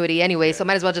continuity anyway, so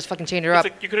might as well just fucking change her It's up.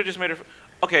 like you could have just made her.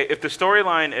 Okay, if the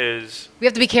storyline is We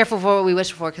have to be careful for what we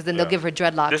wish for, because then Yeah. they'll give her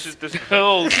dreadlocks. this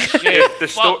Oh, shit. if the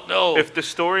Fuck no. if the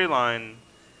storyline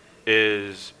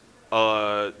is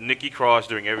Nikki Cross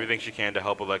doing everything she can to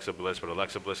help Alexa Bliss, but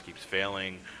Alexa Bliss keeps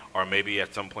failing, or maybe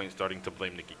at some point starting to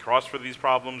blame Nikki Cross for these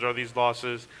problems or these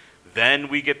losses, then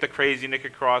we get the crazy Nikki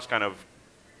Cross kind of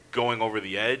going over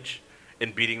the edge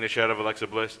and beating the shit out of Alexa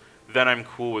Bliss, then I'm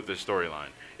cool with this storyline.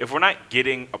 If we're not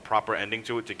getting a proper ending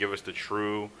to it to give us the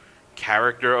true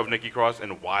character of Nikki Cross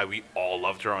and why we all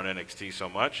loved her on NXT so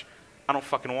much, I don't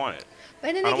fucking want it.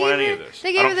 And then I don't want any of this. They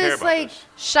I gave her don't care this about like this.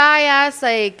 shy ass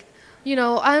like.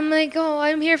 I'm like, oh,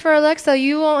 I'm here for Alexa.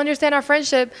 You won't understand our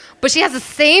friendship. But she has the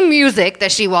same music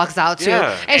that she walks out to.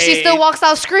 Yeah. And she Hey. still walks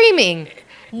out screaming.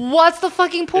 What's the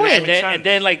fucking point? And makes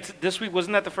then like this week,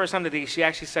 wasn't that the first time that she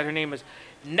actually said her name is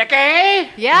Nikki?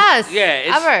 Yes.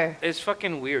 Yeah, Ever. it's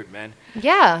fucking weird, man.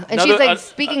 Yeah. And Another- she's like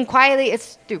speaking quietly. It's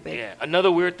stupid. Yeah.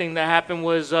 Another weird thing that happened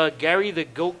was Gary the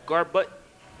Goat Garbutt.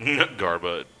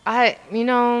 Garbutt.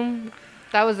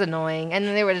 That was annoying. And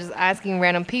then they were just asking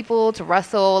random people to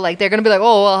wrestle. Like, they're going to be like,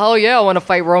 oh, well, hell yeah, I want to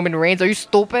fight Roman Reigns. Are you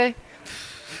stupid?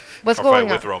 What's Or going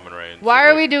fight on? with Roman Reigns. Why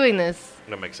are we doing this?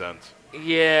 That makes sense.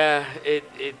 Yeah,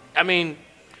 I mean,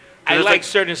 I it's like like-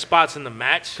 certain spots in the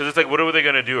match. Because it's like, what are they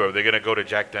going to do? Are they going to go to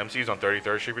Jack Dempsey's on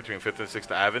 33rd Street between 5th and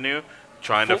 6th Avenue,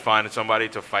 trying to find somebody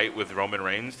to fight with Roman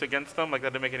Reigns against them? Like,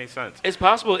 that didn't make any sense. It's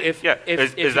possible if Yeah, if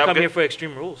is you that come good? here for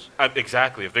Extreme Rules.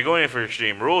 Exactly. If they're going in for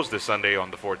Extreme Rules this Sunday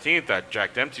on the 14th at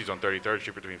Jack Dempsey's on 33rd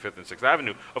Street between 5th and 6th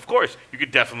Avenue, of course, you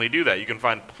could definitely do that. You can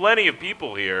find plenty of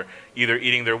people here either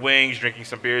eating their wings, drinking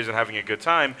some beers, and having a good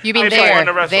time. You mean Maybe there, wanting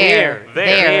to wrestle. there,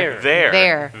 there,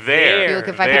 there. there. You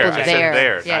can find There. people I said there.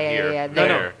 there, Yeah, not yeah, here. yeah, No, there.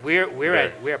 no, we're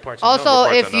There. at parts. Also,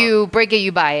 parts if are you break it,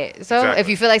 you buy it. So Exactly. if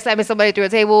you feel like slamming somebody through a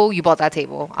table, you bought that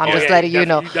table. I'm Oh, just yeah, letting you you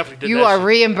know. definitely did You that are shit.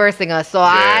 reimbursing us. So Yeah.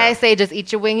 I say just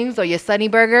eat your wings or your Sunny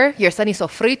burger, your Sunny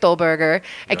Sofrito burger,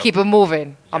 and keep it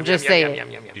moving. I'm just saying.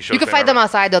 You You can fight them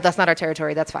outside, though. That's not our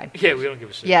territory. That's fine. Yeah, we don't give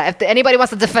a shit. Yeah, if anybody wants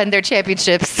to defend their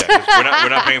championships. Yeah, 'cause we're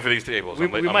not paying for these tables. we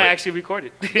I'm might actually record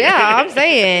it. Yeah, I'm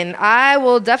saying I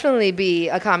will definitely be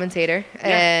a commentator,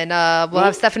 and we'll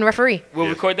have Stefan referee. We'll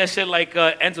Yes. record that shit like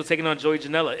Enzo taking on Joey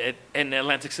Janela in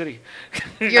Atlantic City.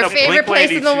 Your At a favorite place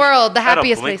in the Blink-182 world, the at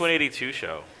happiest a place. Blink-182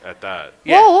 show at that.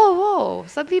 Yeah. Whoa, whoa, whoa!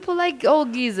 Some people like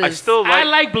old geezers. I still I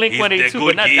like Blink They're 182, good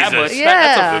but not that geezers. much. Yeah.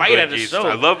 That's a They're fight Good at a geezers. show.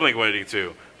 I love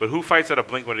Blink-182, but who fights at a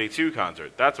Blink-182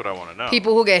 concert? That's what I want to know.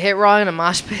 people who get hit wrong in a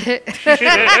mosh pit.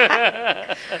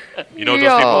 You know what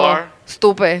those people are?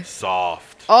 Stupid.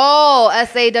 Soft. Oh,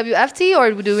 SAWFT,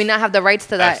 or do we not have the rights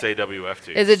to that? SAWFT.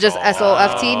 Is it just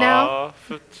SOFT now?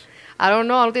 Soft. I don't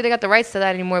know. I don't think they got the rights to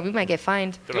that anymore. We might get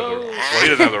fined. They don't have the- Well, he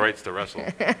doesn't have the rights to wrestle.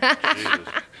 Jesus.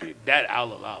 That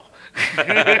I'll allow.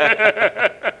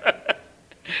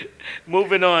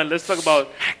 Moving on, let's talk about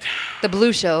The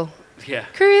Blue Show. yeah.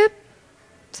 Crip.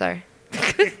 Sorry.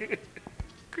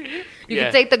 You Yeah.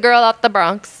 can take the girl out the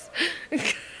Bronx.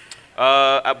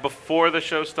 Before the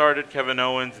show started, Kevin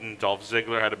Owens and Dolph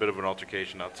Ziggler had a bit of an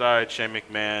altercation outside. Shane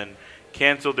McMahon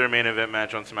canceled their main event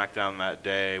match on SmackDown that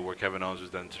day, where Kevin Owens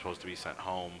was then supposed to be sent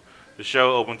home. The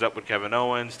show opens up with Kevin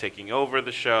Owens taking over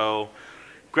the show,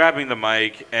 grabbing the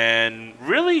mic, and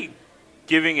really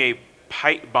giving a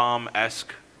pipe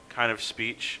bomb-esque kind of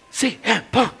speech. CM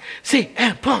Punk,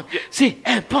 CM Punk,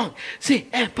 CM Punk,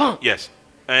 CM Punk. Yes.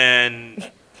 And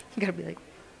You gotta be like,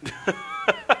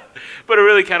 but it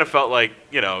really kind of felt like,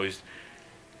 he's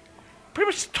pretty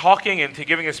much talking and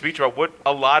giving a speech about what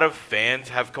a lot of fans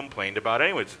have complained about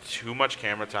anyway. It's too much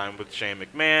camera time with Shane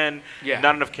McMahon. Yeah.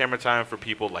 Not enough camera time for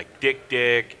people like Dick,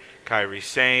 Kairi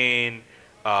Sane.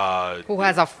 who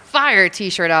has a fire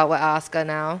T-shirt out with Asuka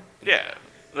now? Yeah.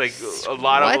 Like a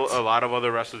lot What? of other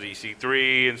wrestlers,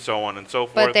 EC3 and so on and so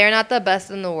forth. But they're not the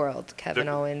best in the world, Kevin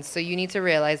They're- Owens. So you need to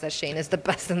realize that Shane is the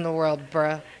best in the world,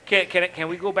 bruh. Can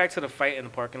we go back to the fight in the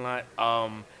parking lot?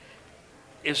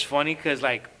 It's funny because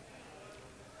like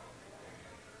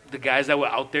the guys that were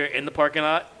out there in the parking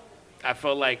lot, I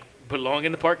felt like belong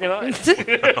in the parking lot?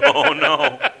 Oh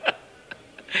no.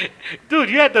 Dude,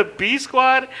 you had the B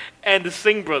Squad and the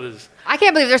Singh brothers. I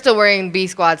can't believe they're still wearing B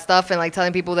Squad stuff and like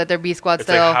telling people that they're B Squad It's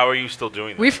still. like, how are you still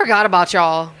doing that? We forgot about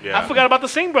y'all. Yeah. I forgot about the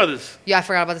Singh brothers. Yeah, I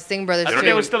forgot about the Singh brothers I too. think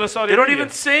they were still in Saudi They don't Arabia.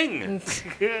 even sing.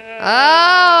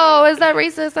 Oh, is that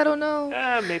racist? I don't know.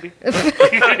 Maybe.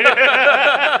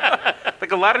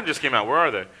 Like Aladdin just came out. Where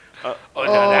are they? Oh,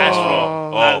 no, that's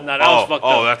wrong. That was fucked up.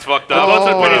 Oh, that's fucked The up. blood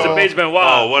took place Whatever. in Page Benoit.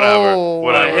 Oh, whatever. Oh.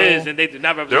 Whatever. His, and they do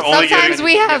not represent. They're only Sometimes getting-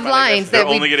 we have lines They're that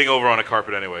we. only getting over on a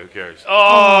carpet anyway. Who cares? Oh.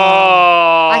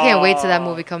 I can't wait till that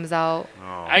movie comes out.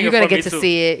 I You're get gonna from get me to too.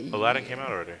 see it. Aladdin came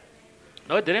out already.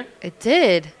 No, it didn't. It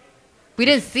did. We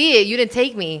didn't see it. You didn't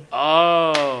take me.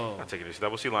 Oh. I'll take it easy.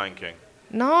 We'll see Lion King.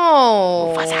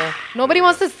 No. Nobody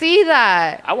wants to see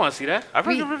that. I want to see that. I've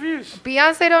heard We- good reviews.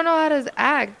 Beyonce don't know how to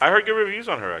act. I heard good reviews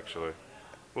on her actually.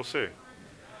 We'll see.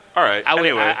 All right. I would,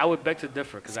 anyway, I would beg to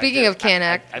differ. Cause Speaking of can't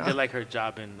act. I did like her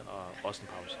job in Austin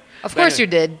Powers. Of But course you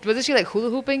anyway. did. Wasn't she like hula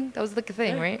hooping? That was like a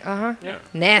thing, right? Uh huh. Yeah.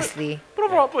 Nasty. but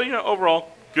overall,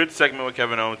 good segment with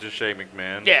Kevin Owens and Shane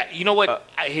McMahon. Yeah, you know what?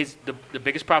 The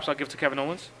biggest props I'll give to Kevin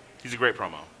Owens. He's a great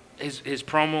promo. His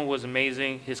promo was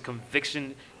amazing. His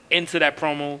conviction into that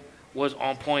promo was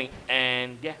on point,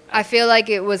 and yeah, I feel like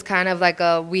it was kind of like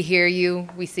a we hear you,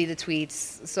 we see the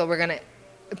tweets, so we're gonna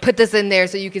put this in there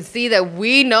so you can see that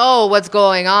we know what's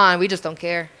going on. We just don't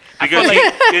care. Because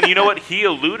and you know what? He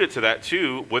alluded to that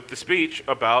too with the speech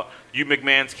about you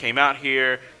McMahons came out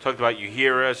here, talked about you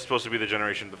hear us, it's supposed to be the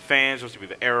generation of the fans, supposed to be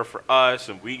the era for us,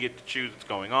 and we get to choose what's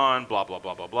going on, blah, blah,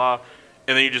 blah, blah, blah.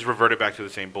 And then you just reverted back to the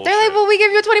same bullshit. They're like, well, we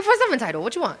give you a 24/7 title.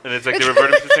 What you want? And it's like they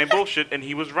reverted to the same bullshit, and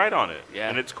he was right on it. Yeah.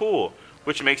 And it's cool.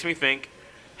 Which makes me think,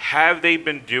 have they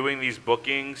been doing these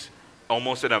bookings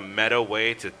almost in a meta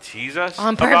way to tease us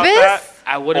On about purpose? that?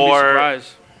 I wouldn't be Or surprised.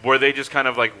 were they just kind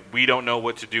of like, we don't know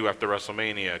what to do after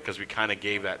WrestleMania because we kind of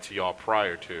gave that to y'all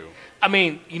prior to? I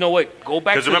mean, you know what? Go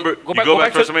back. Because to remember, go go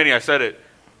back back to to WrestleMania, I said it,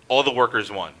 all the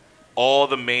workers won. All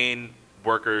the main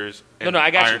workers and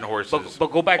I got Iron you. Horses But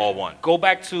go back. all won. Go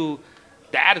back to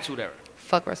the Attitude Era.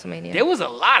 Fuck WrestleMania. There was a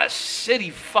lot of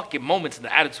shitty fucking moments in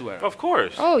the Attitude Era. Of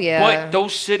course. Oh yeah. But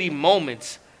those shitty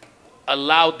moments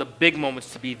allowed the big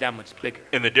moments to be that much bigger.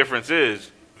 And the difference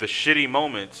is the shitty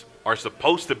moments are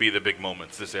supposed to be the big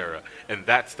moments this era, and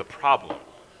that's the problem.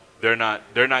 They're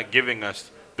not giving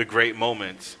us the great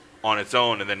moments on its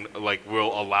own, and then like we'll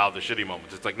allow the shitty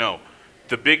moments. It's like no,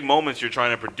 the big moments you're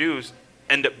trying to produce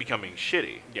end up becoming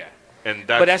shitty, Yeah. and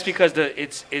But that's because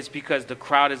it's because the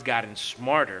crowd has gotten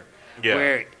smarter. Yeah.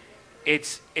 Where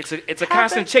it's a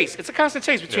constant chase. It's a constant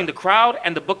chase between Yeah. the crowd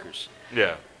and the bookers.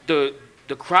 yeah,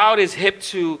 The crowd is hip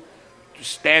to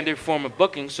standard form of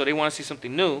booking, so they want to see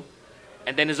something new,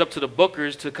 and then it's up to the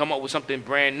bookers to come up with something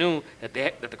brand new that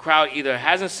that the crowd either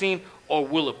hasn't seen or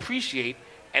will appreciate,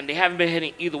 and they haven't been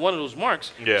hitting either one of those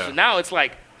marks. Yeah. So now it's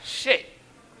like, shit,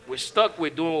 we're stuck. We're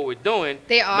doing what we're doing.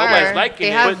 They are. Nobody's liking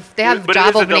They it. have- they have but job it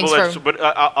is a openings double-edged. for- But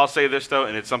I'll say this though,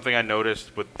 and it's something I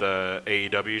noticed with the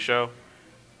AEW show.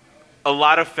 A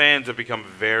lot of fans have become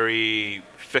very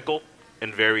fickle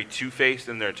and very two-faced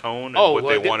in their tone and Oh, what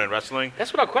well, they want in wrestling.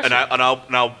 That's what I question. And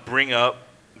I'll bring up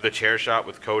the chair shot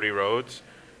with Cody Rhodes.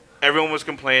 Everyone was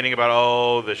complaining about,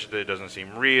 oh, this it doesn't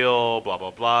seem real, blah,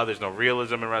 blah, blah. There's no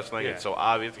realism in wrestling. Yeah. It's so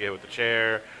obvious to get with the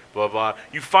chair, blah, blah.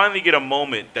 You finally get a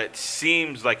moment that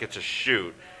seems like it's a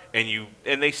shoot,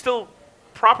 and they still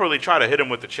properly try to hit him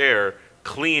with the chair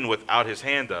clean without his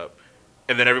hand up,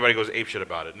 and then everybody goes apeshit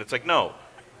about it. And it's like, no,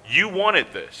 you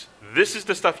wanted this. This is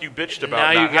the stuff you bitched about.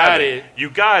 Now not you got having. it. You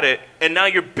got it, and now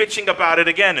you're bitching about it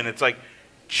again. And it's like,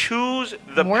 choose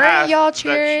the path. Weren't y'all that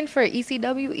cheering for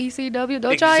ECW? ECW?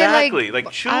 Don't Exactly. y'all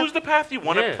Like choose the path you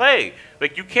want to Yeah. play.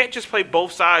 Like you can't just play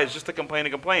both sides just to complain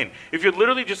and complain. If you're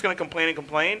literally just going to complain and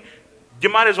complain, you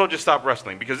might as well just stop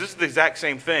wrestling because this is the exact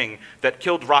same thing that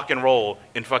killed rock and roll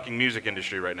in fucking music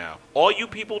industry right now. All you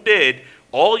people did,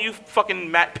 all you fucking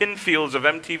Matt Pinfields of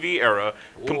MTV era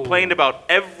complained about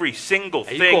every single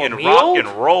Are you thing calling in me rock old? and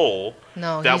roll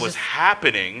No, that he's was just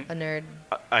happening. a nerd.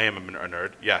 I am a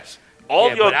nerd, yes. All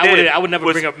Yeah, y'all but did I would never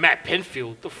was- bring up Matt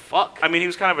Pinfield. The fuck? I mean, he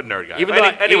was kind of a nerd guy. Even though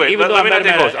I- anyway, even though let me I not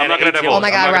met him divulge. at I'm not going to ATL. divulge. Oh my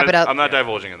God, I'm not wrap gonna- it up. I'm not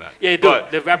divulging in that. Yeah, dude.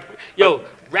 But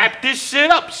Wrap this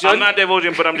shit up, son. I'm not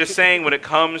divulging, but I'm just saying when it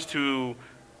comes to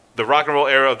the rock and roll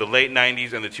era of the late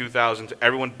 90s and the 2000s,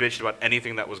 everyone bitched about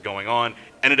anything that was going on,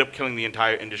 ended up killing the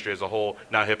entire industry as a whole.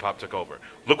 Now hip-hop took over.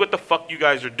 Look what the fuck you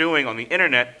guys are doing on the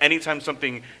internet anytime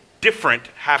something different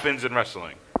happens in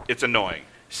wrestling. It's annoying.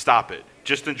 Stop it.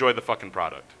 Just enjoy the fucking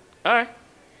product. All right,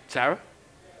 Sarah.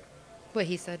 What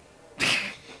he said.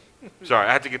 Sorry,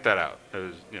 I had to get that out. It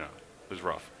was, it was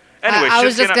rough. Anyway, I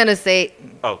was Shinsuke just Na- gonna say.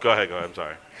 Oh, go ahead. I'm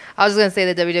sorry. I was gonna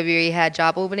say that WWE had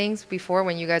job openings before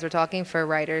when you guys were talking for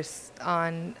writers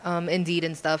on Indeed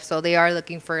and stuff. So they are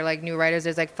looking for like new writers.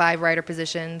 There's like 5 writer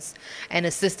positions and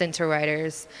assistant to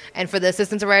writers. And for the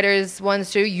assistant to writers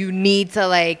ones too, you need to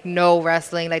like know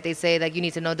wrestling. Like they say, like you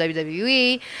need to know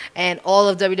WWE and all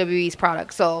of WWE's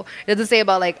products. So it doesn't say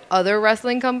about like other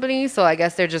wrestling companies. So I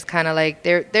guess they're just kind of like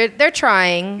they're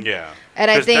trying. Yeah. And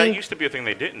I 'Cause that think used to be a thing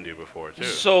they didn't do before too.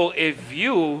 So if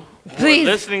you were Please.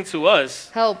 listening to us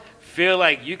help feel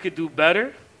like you could do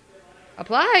better,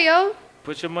 apply, yo.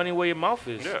 put your money where your mouth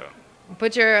is. Yeah.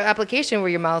 Put your application where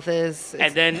your mouth is. It's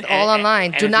And then- all and-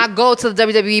 online. and Do if not you- go to the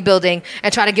WWE building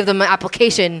and try to give them an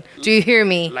application. Do you hear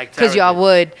me? Like Because Tara y'all did.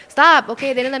 would. Stop.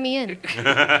 Okay, they didn't let me in.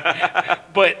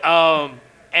 But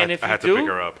and if I you had to do, pick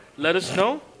her up. let us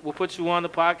know. We'll put you on the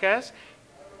podcast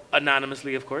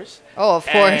anonymously, of course. Oh, of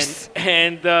course.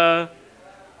 And we'll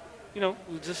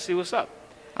just see what's up.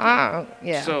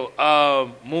 Yeah.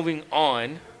 So moving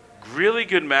on, Really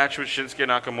good match with Shinsuke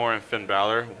Nakamura and Finn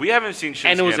Balor. We haven't seen Shinsuke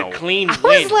and it was in a clean I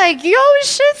win. was like, yo,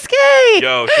 Shinsuke.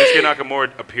 Yo, Shinsuke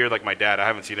Nakamura appeared like my dad. I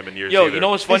haven't seen him in years. Yo, either. you know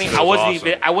what's funny? It I was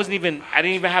wasn't even. I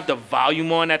didn't even have the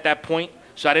volume on at that point,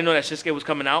 so I didn't know that Shinsuke was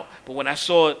coming out. But when I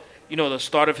saw, the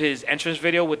start of his entrance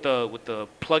video with the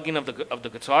plugging of the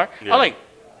guitar, Yeah. I'm like,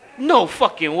 no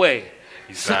fucking way.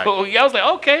 He's So back. yeah, I was like,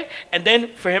 okay. And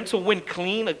then for him to win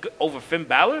clean over Finn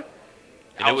Balor,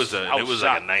 And it was like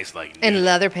shocked. a nice like. In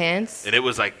leather pants. And it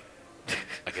was like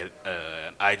an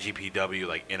IGPW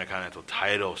like Intercontinental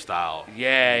title style.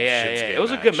 Yeah. Shinsuke It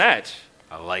was a good match.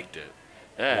 I liked it.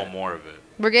 Yeah. Want more of it.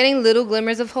 We're getting little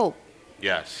glimmers of hope.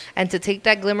 Yes. And to take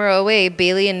that glimmer away,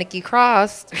 Bailey and Nikki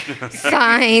Cross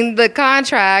signed the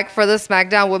contract for the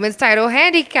SmackDown Women's Title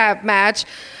handicap match.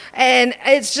 And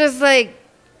it's just like,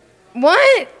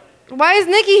 what? Why is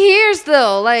Nikki here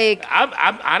still? Like,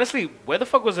 I'm honestly, where the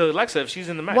fuck was Alexa if she's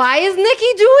in the match? why is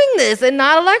Nikki doing this and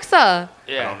not Alexa?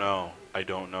 Yeah. I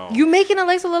don't know. You making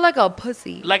Alexa look like a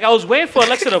pussy. Like I was waiting for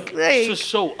Alexa to Like-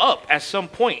 show up at some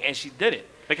point, and she didn't.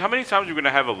 Like, how many times are we going to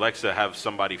have Alexa have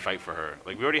somebody fight for her?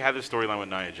 Like, we already had this storyline with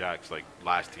Nia Jax, like,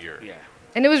 last year. Yeah.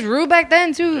 And it was rude back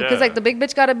then, too. Because, Yeah. like, the big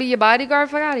bitch got to be your bodyguard.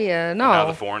 Fuck out of here. No. Now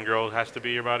the foreign girl has to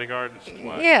be your bodyguard?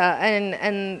 What? Yeah,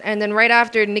 and then right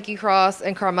after Nikki Cross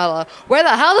and Carmella. Where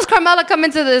the hell does Carmella come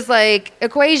into this, like,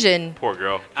 equation? Poor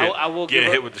girl. I will Getting give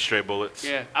her- hit with the stray bullets.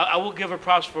 Yeah, I will give her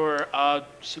props for.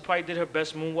 She probably did her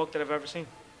best moonwalk that I've ever seen.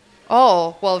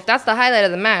 Oh, well, if that's the highlight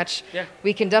of the match, Yeah.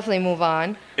 we can definitely move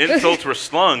on. Insults were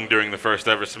slung during the first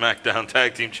ever SmackDown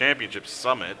Tag Team Championship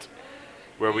Summit,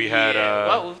 where we had.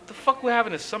 what the fuck we're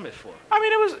having a summit for? I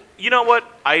mean, it was. You know what?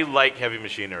 I like Heavy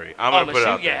Machinery. I'm gonna put it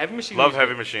out there. Yeah, Heavy Machinery. Love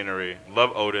Heavy Machinery.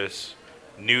 Love Otis,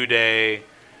 New Day,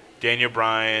 Daniel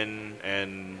Bryan,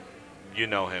 and you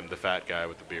know him, the fat guy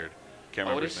with the beard. Can't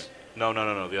remember Otis? his name.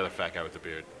 No, the other fat guy with the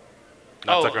beard.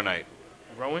 Not Oh. Tucker Knight.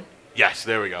 Rowan. Yes,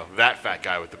 there we go. That fat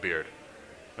guy with the beard.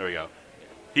 There we go.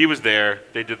 He was there.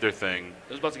 They did their thing.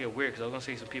 It was about to get weird because I was gonna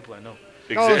say some people I know.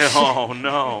 shit. Oh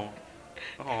no.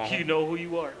 Oh. You know who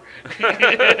you are.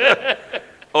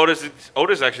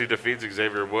 Otis actually defeats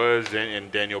Xavier Woods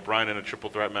and Daniel Bryan in a triple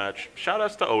threat match. Shout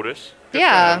outs to Otis. Good for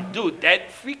Yeah. him. Dude, that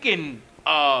freaking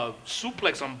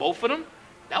suplex on both of them,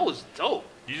 that was dope.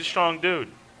 He's a strong dude.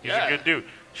 He's Yeah. a good dude.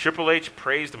 Triple H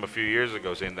praised him a few years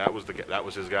ago, saying that was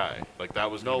his guy. Like that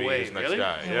was No gonna be way, his next really?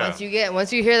 guy. And Yeah.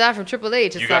 once you hear that from Triple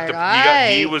H, it's You got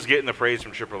like, he "Aight." was getting the praise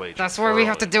from Triple H. That's where we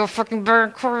have to early. do a fucking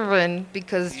Baron Corbin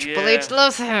because Triple Yeah. H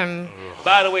loves him.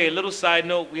 By the way, a little side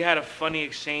note: we had a funny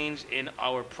exchange in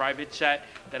our private chat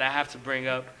that I have to bring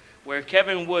up, where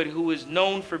Kevin Wood, who is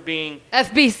known for being,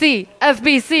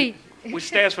 FBC. which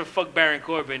stands for Fuck Baron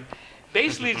Corbin,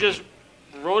 basically just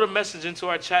wrote a message into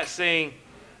our chat saying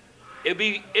it'd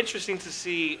be interesting to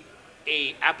see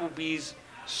a Applebee's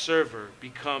server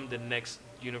become the next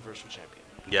Universal Champion.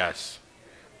 Yes.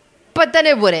 But then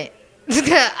it wouldn't.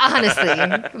 Honestly,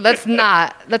 let's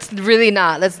not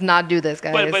do this,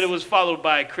 guys. But it was followed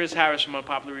by Chris Harris from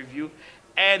Unpopular Review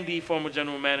and the former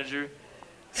general manager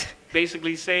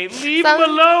basically saying, leave him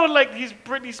alone like he's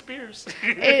Britney Spears.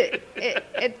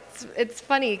 It's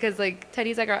funny because like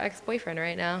Teddy's like our ex-boyfriend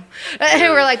right now.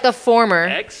 We're like the former.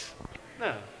 Ex?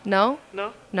 No. No,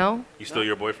 No. no. You still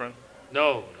your boyfriend?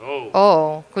 No.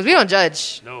 Oh, because we don't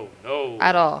judge No.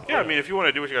 at all. Yeah, I mean, if you want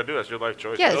to do what you got to do, that's your life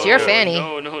choice. Yeah, it's your No, fanny.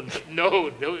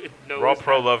 No. We're all it's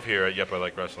pro not. love here at Yep, I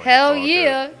Like Wrestling. Hell It's all good.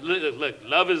 yeah. Look,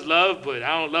 love is love, but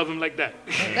I don't love him like that.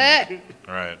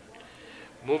 All right.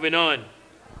 Moving on.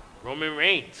 Roman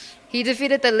Reigns. He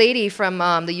defeated the lady from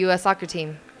the U.S. soccer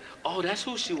team. Oh, that's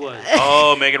who she was.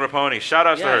 Oh, Megan Rapinoe. Shout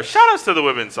outs to her. Yes. Shout outs to the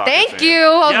women's soccer Thank team. you.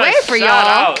 I was Yes, waiting for shout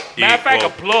y'all. out. Matter of fact, Equal.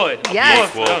 applaud. Yes.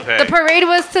 Applaud. Equal pay. The parade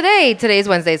was today. Today's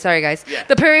Wednesday. Sorry, guys. Yeah.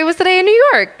 The parade was today in New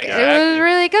York. It Exactly. was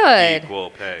really good. Equal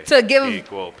pay. To give-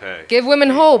 equal pay. give women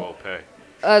Equal hope. pay.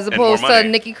 As And more opposed to money.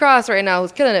 Nikki Cross right now,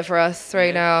 who's killing it for us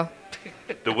right now.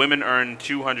 The women earned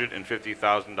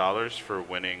 $250,000 for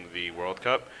winning the World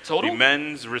Cup. Total? The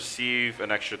men's receive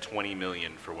an extra $20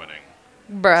 million for winning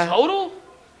Bruh. Total?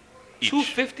 each.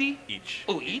 250? Each.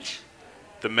 Oh, each?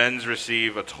 The men's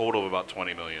receive a total of about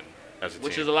 $20 million as a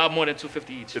Which team. is a lot more than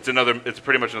 250 each. It's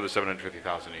pretty much another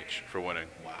 $750,000 each for winning.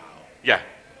 Wow. Yeah,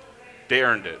 they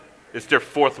earned it. It's their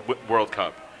fourth World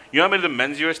Cup. You know how many the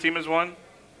men's U.S. team has won?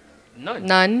 None.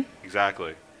 None.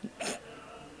 Exactly.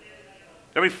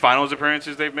 How many finals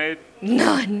appearances they've made?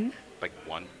 None. Like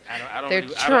one. I don't They're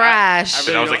really, trash. I And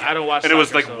really I was don't, like, I don't watch and it was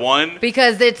soccer, like so- one.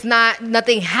 Because it's not,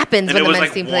 nothing happens And when it the was men's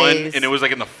like team one, plays. and it was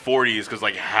like in the 40s because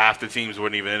like half the teams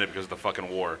weren't even in it because of the fucking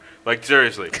war. Like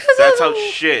seriously, 'Cause that's of how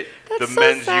the- shit the that's so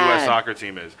men's sad. U.S. soccer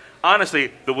team is.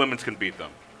 Honestly, the women's can beat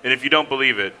them, and if you don't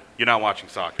believe it, you're not watching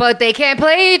soccer. But they can't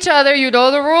play each other. You know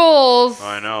the rules.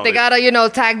 I know, They they- gotta,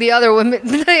 tag the other women,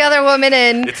 the other woman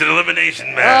in. It's an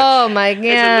elimination match. Oh my It's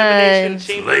elimination god.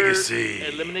 chamber. Legacy.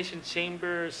 Elimination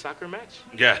chamber soccer match.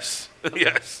 Yes,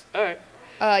 yes. All right.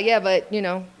 Yeah, but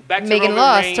Back to Megan Roman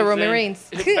lost Reigns to Roman and- Reigns.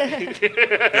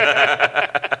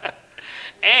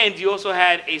 And you also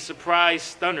had a surprise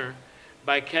stunner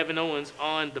by Kevin Owens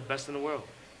on The Best in the World.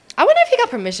 I wonder if he got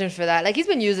permission for that. Like he's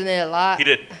been using it a lot. He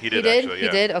did. He did actually. He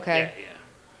Yeah. did. Okay. Yeah, yeah.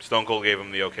 Stone Cold gave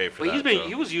him the okay for But that.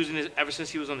 he was using it ever since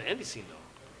he was on the indie scene though.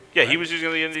 Yeah, he was using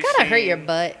the indie. It's gotta hurt your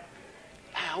butt.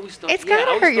 I always thought It's yeah, I gotta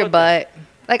always hurt your thought that. butt.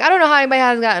 Like I don't know how anybody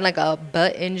has gotten like a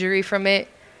butt injury from it.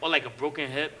 Or like a broken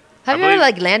hip Have I you ever believe-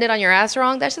 like landed on your ass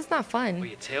wrong? That's just not or fun.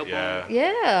 your tailbone. Yeah.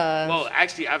 Yeah. Well,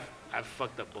 actually, I've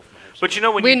fucked up both my hips. But you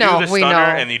know when We you know, do the we stunner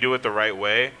know. and you do it the right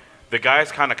way, the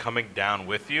guy's kind of coming down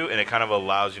with you, and it kind of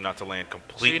allows you not to land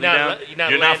completely not down. la- you're not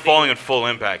You're not landing- falling in full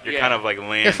impact. You're Yeah. kind of like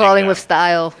landing. You're falling down. with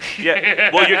style. Yeah.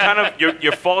 Well, you're kind of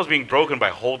your fall is being broken by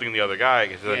holding the other guy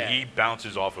because Yeah. then he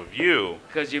bounces off of you.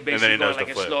 because you're and then basically he going does like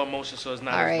the in flip. slow motion, so it's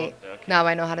not. All as right. low- okay. Now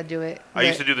I know how to do it. I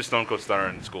used to do the Stone Cold Stunner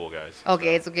in school, guys.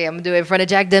 Okay, it's okay. I'm gonna do it in front of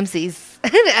Jack Dempsey's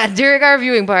during our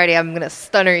viewing party. I'm gonna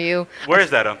stunner you. Where is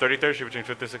that? On 33rd Street between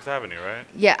 5th and 6th Avenue, right?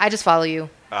 Yeah, I just follow you.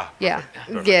 Ah. Yeah. perfect,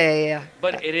 perfect. Yeah.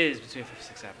 But it is between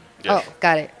 56 Avenue. Yes. Oh,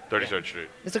 got it. 33rd Street.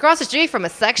 It's across the street from a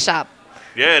sex shop.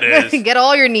 Yeah, it is. Get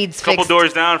all your needs Couple fixed.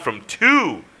 doors down from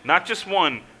two, not just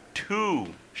one,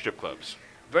 two strip clubs.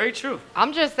 Very true.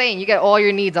 I'm just saying, you get all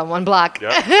your needs on one block.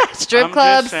 Yep. Strip I'm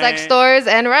clubs, just sex saying. stores,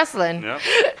 and wrestling. Yep.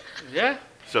 Yeah.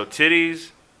 So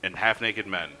titties and half-naked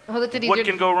men. Oh, the titties What are-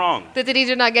 can go wrong? The titties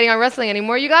are not getting on wrestling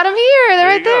anymore. You got them here. They're There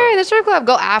right you go. there. The strip club.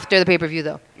 Go after the pay-per-view,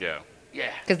 though. Yeah. Yeah.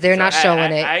 Because they're not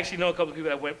showing it. I actually know a couple of people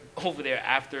that went over there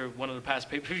after one of the past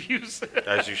pay-per-views.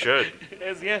 As you should.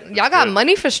 Yeah. Y'all got good.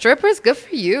 money for strippers? Good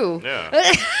for you. Yeah.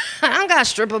 I don't got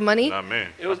stripper money. Not me.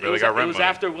 It was, I barely got rent money.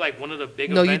 after like one of the big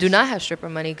No, you events. do not have stripper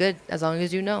money. Good. As long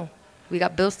as you know. We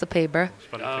got bills to pay, bruh. Let's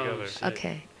put it Oh, together. shit.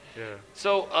 Okay. Yeah.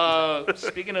 So,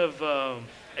 speaking of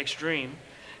extreme,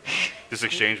 This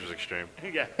exchange was extreme.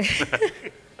 yeah.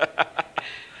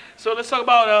 So let's talk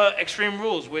about extreme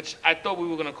rules, which I thought we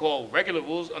were gonna call regular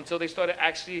rules until they started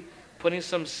actually putting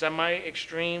some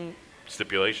semi-extreme.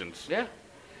 Stipulations. Yeah.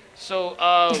 So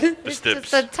The It's stips.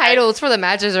 just the titles for the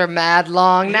matches are mad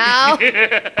long now.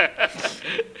 it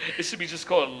should be just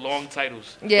called long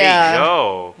titles. Yeah. Hey,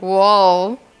 yo.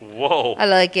 Whoa. Whoa. I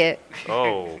like it.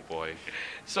 Oh, boy.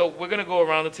 So we're gonna go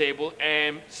around the table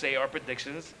and say our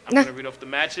predictions. I'm gonna read off the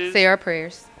matches. Say our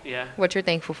prayers. Yeah. What you're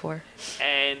thankful for.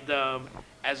 And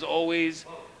as always,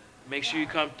 make sure you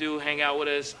come through, hang out with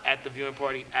us at the viewing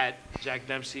party at Jack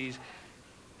Dempsey's.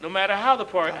 No matter how the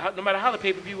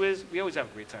pay-per-view is, we always have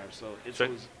a great time. So it's So-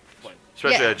 always fun.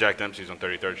 Especially Yeah. at Jack Dempsey's on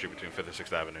 33rd Street between 5th and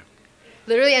 6th Avenue.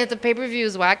 Literally, and if the pay-per-view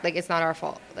is whack, like, it's not our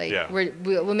fault. Like, Yeah.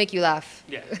 we'll make you laugh.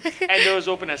 Yeah. And doors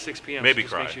open at 6 p.m. Maybe so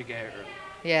just cry. make sure you get here early.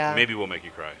 Yeah. Maybe we'll make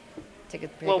you cry. Take a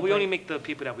Well, break. we only make the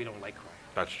people that we don't like cry.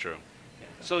 That's true.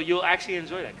 So you'll actually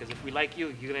enjoy that because if we like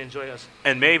you, you're gonna enjoy us.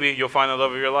 And maybe you'll find the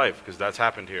love of your life because that's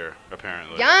happened here,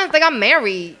 apparently. Yeah, they got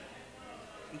married.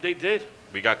 They did.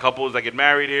 We got couples that get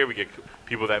married here. We get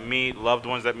people that meet, loved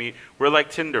ones that meet. We're like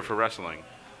Tinder for wrestling.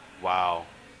 Wow.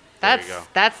 There you go.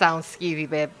 That sounds skeevy,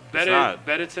 babe. not.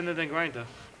 Better Tinder than Grindr.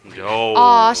 Oh.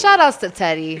 Aw, shout outs to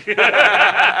Teddy.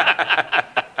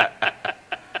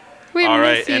 We All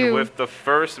miss right, you. and with the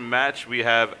first match, we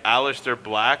have Aleister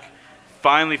Black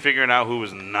finally figuring out who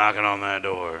was knocking on that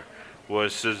door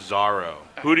was Cesaro.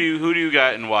 Who do you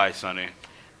got and why, Sonny?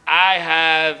 I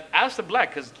have Aleister Black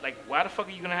because, like, why the fuck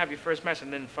are you gonna have your first match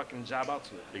and then fucking job out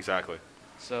to it? Exactly.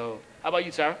 So, how about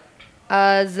you, Tara?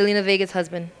 Zelina Vega's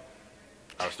husband.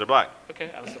 Aleister Black. Okay,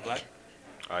 Aleister Black.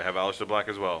 I have Aleister Black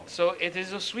as well. So it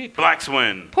is a sweep. Blacks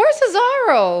win. Poor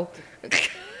Cesaro.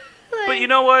 But you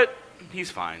know what? He's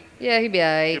fine. Yeah, he'd be He'll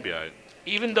alright. be alright.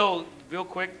 Even though, real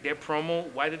quick, their promo,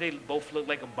 why did they both look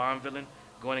like a Bond villain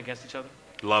going against each other?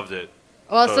 Loved it.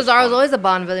 Well, So it's Cesaro's fun. always a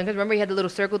Bond villain because remember he had the little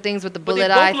circle things with the But they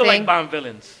bullet both eye look thing. like Bond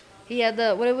villains. He had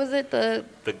the what was it? The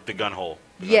The gun hole.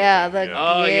 Yeah, gun thing, the-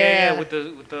 Oh yeah, Yeah. with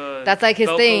the. that's like his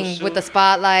Velcro thing suit. with the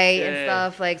spotlight and Yeah.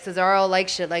 stuff. Like Cesaro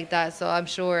likes shit like that, so I'm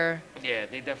sure. Yeah,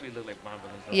 they definitely look like Bond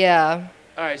villains. Though. Yeah.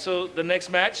 All right, so the next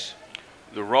match.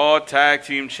 The Raw Tag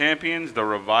Team Champions, The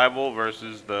Revival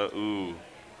versus the Ooh.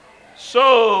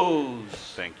 So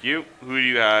Thank you. Who do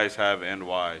you guys have and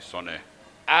why, Sonny?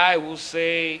 I will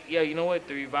say, yeah, you know what?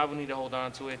 The Revival need to hold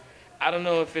on to it. I don't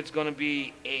know if it's gonna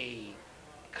be a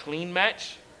clean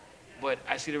match, but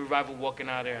I see the Revival walking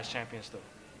out of there as champions still.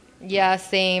 Yeah,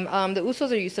 same. The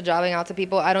Usos are used to jobbing out to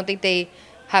people. I don't think they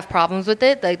have problems with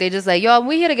it. Like they just like, yo,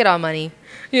 we here to get our money.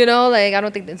 You know, like I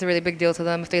don't think it's a really big deal to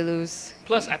them if they lose.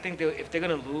 Plus, I think if they're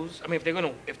gonna lose, I mean, if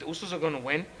the Usos are gonna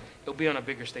win, it'll be on a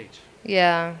bigger stage.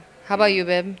 Yeah. How about you,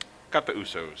 babe? Got the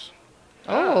Usos.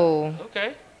 Oh.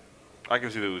 Okay. I can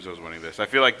see the Usos winning this. I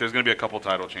feel like there's going to be a couple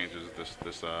title changes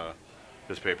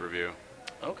this pay-per-view.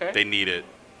 Okay. They need it.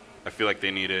 I feel like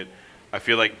they need it. I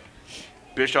feel like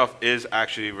Bischoff is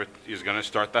going to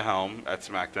start the helm at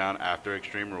SmackDown after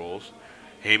Extreme Rules.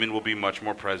 Heyman will be much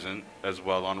more present as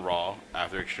well on Raw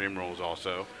after Extreme Rules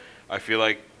also. I feel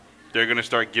like they're going to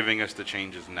start giving us the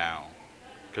changes now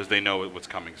because they know what's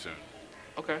coming soon.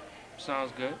 Okay.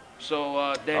 Sounds good.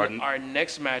 So then our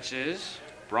next match is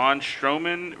Braun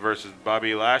Strowman versus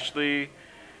Bobby Lashley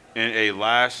in a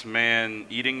last man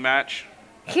eating match.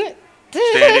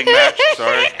 Standing match,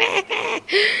 sorry.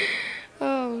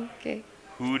 Oh, okay.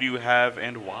 Who do you have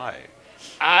and why?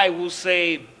 I will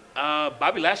say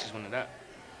Bobby Lashley's winning that.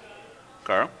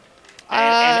 Carl?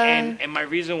 And my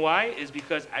reason why is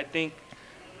because I think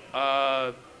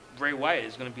Bray Wyatt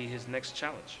is going to be his next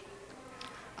challenge.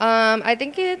 I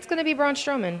think it's gonna be Braun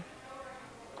Strowman.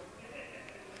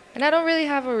 And I don't really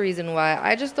have a reason why.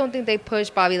 I just don't think they push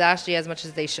Bobby Lashley as much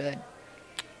as they should.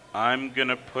 I'm going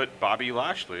to put Bobby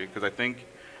Lashley because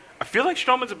I feel like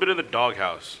Strowman's a bit in the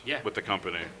doghouse with the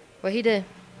company. What he did.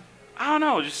 I don't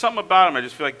know, just something about him. I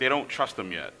just feel like they don't trust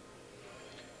him yet.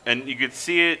 And you could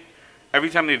see it every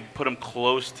time they put him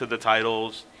close to the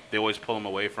titles. They always pull him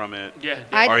away from it.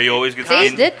 Yeah. Or he always gets They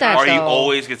did that, or he though.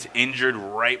 always gets injured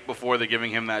right before they're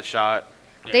giving him that shot.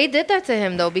 They did that to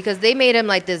him, though, because they made him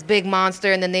like this big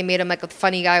monster, and then they made him like a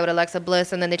funny guy with Alexa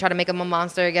Bliss, and then they tried to make him a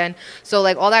monster again. So,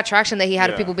 like, all that traction that he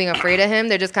had of people being afraid of him,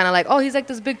 they're just kind of like, oh, he's like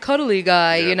this big cuddly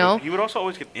guy, Yeah, you know? but he would also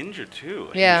always get injured, too.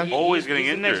 Like, Yeah. He's always getting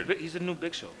he's the next injured. he's the new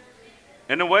Big Show.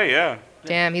 In a way, yeah.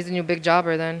 Damn, he's a new big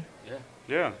jobber then.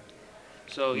 Yeah.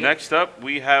 So Next up,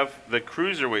 we have the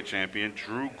Cruiserweight Champion,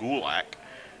 Drew Gulak,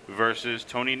 versus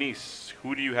Tony Nese.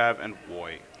 Who do you have and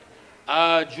why?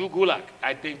 Drew Gulak.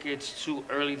 I think it's too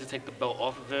early to take the belt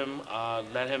off of him.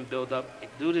 Let him build up.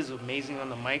 Dude is amazing on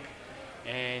the mic,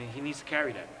 and he needs to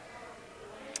carry that.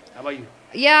 How about you?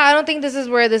 Yeah, I don't think this is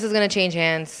where this is going to change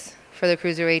hands for the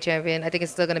Cruiserweight champion. I think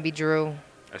it's still going to be Drew.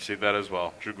 I see that as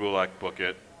well. Drew Gulak, book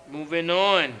it. Moving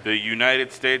on. The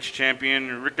United States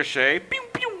Champion, Ricochet, pew,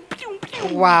 pew, pew,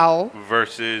 pew, Wow.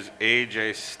 versus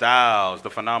AJ Styles, the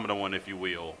phenomenal one, if you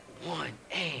will. One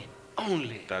and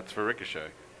only. That's for Ricochet.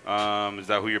 Is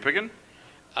that who you're picking?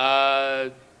 Yeah.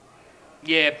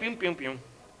 Pew, pew, pew.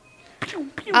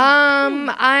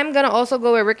 I'm gonna also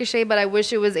go with Ricochet, but I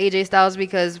wish it was AJ Styles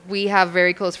because we have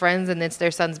very close friends, and it's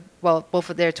their son's, well, both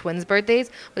of their twins' birthdays,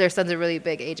 but their son's a really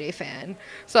big AJ fan.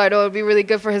 So I know it'd be really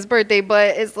good for his birthday,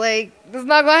 but it's like, it's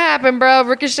not gonna happen, bro.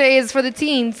 Ricochet is for the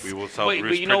teens. We will tell Wait,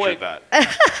 Bruce but you know Pritchard what?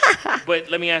 that. But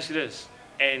let me ask you this.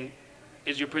 And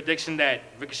is your prediction that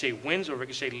Ricochet wins or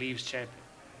Ricochet leaves champion?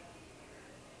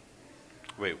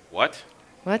 Wait, what?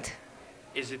 What?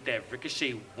 Is it that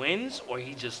Ricochet wins or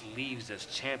he just leaves as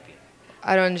champion?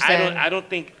 I don't understand. I don't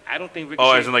think Ricochet.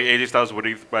 Oh, as in like AJ Styles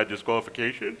winning by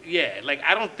disqualification? Yeah, like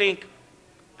I don't think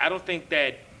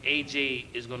that AJ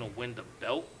is gonna win the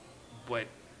belt, but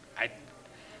I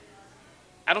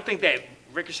don't think that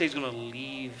Ricochet's gonna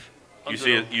leave. You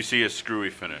see a screwy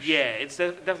finish. Yeah, it's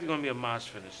definitely gonna be a Mosh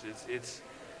finish. It's.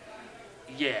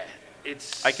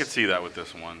 I could see that with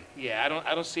this one. Yeah,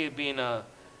 I don't see it being a,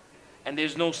 and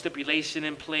there's no stipulation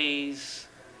in place,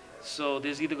 so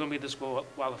there's either gonna be a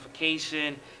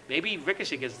disqualification. Maybe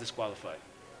Ricochet gets disqualified.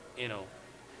 You know,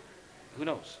 who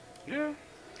knows? Yeah.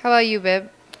 How about you, babe?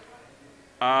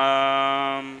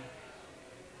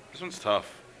 This one's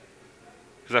tough.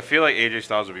 Because I feel like AJ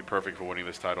Styles would be perfect for winning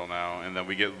this title now, and then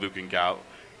we get Luke and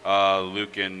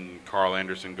Carl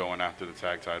Anderson going after the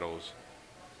tag titles.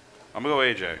 I'm gonna go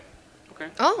AJ. Okay.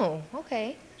 Oh,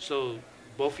 okay. So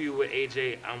both of you with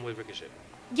AJ, I'm with Ricochet.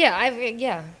 Yeah,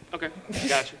 yeah. Okay,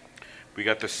 gotcha. We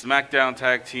got the SmackDown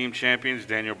Tag Team Champions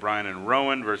Daniel Bryan and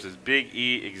Rowan versus Big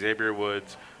E, Xavier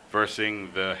Woods versus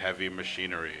the Heavy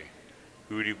Machinery.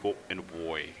 Who do you go and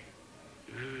boy?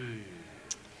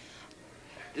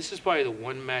 This is probably the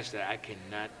one match that I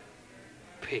cannot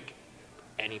pick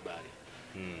anybody.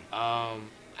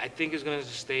 I think it's gonna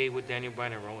stay with Daniel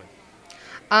Bryan and Rowan.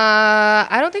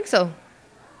 I don't think so.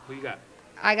 Who you got?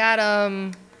 I got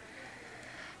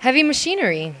Heavy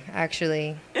Machinery,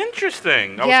 actually.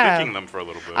 Interesting. I Yeah. was thinking them for a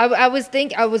little bit.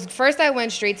 I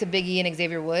went straight to Big E and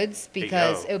Xavier Woods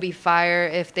because yo. it would be fire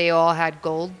if they all had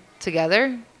gold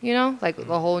together, you know, like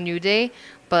the whole New Day.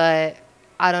 But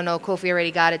I don't know, Kofi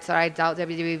already got it, so I doubt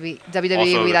WWE also, would be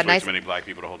there's that way nice. too many black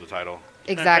people to hold the title.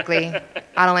 Exactly.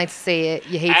 I don't like to say it.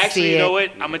 You hate to Actually, see you know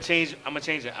it. what? I'm gonna change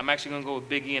it. I'm actually gonna go with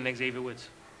Big E and Xavier Woods.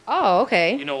 Oh,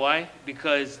 okay. You know why?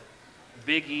 Because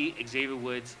Big E, Xavier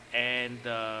Woods, and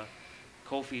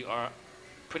Kofi are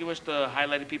pretty much the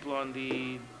highlighted people on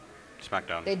the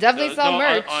SmackDown. They definitely sell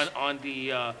merch. on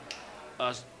the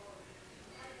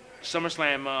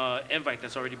SummerSlam invite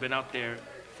that's already been out there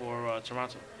for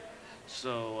Toronto.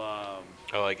 So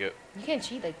I like it. You can't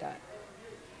cheat like that.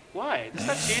 why? That's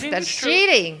not cheating. That's It's true.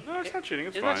 cheating. No, it's not cheating.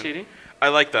 It's It's fine. not cheating. I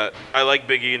like that. I like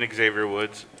Big E and Xavier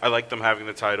Woods. I like them having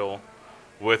the title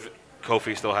with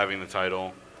Kofi still having the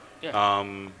title. Yeah.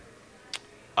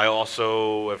 I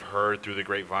also have heard through the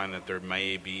grapevine that there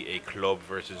may be a Club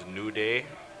versus New Day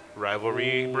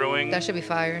rivalry brewing That should be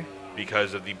fire.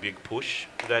 because of the big push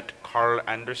that Carl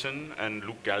Anderson and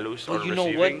Luke Gallows are Well, you know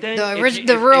receiving. what then? The If you-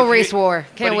 the if- real if you- race war.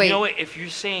 Can't but wait. You know what? If you're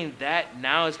saying that,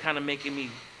 now it's kind of making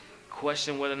me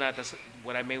question whether or not that's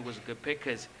what I made was a good pick.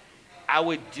 Because I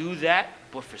would do that,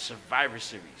 but for Survivor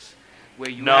Series, where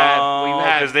you No,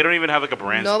 have because they don't even have like a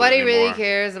brand. split Nobody really anymore.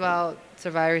 cares about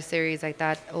Survivor Series like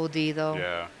that. OD though.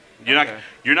 Yeah. Okay.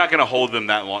 You're not gonna hold them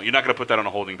that long. You're not gonna put that on a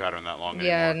holding pattern that long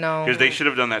Yeah, anymore. no. Because they should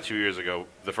have done that 2 years ago,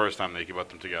 the first time they put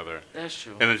them together, That's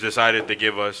true. and then decided to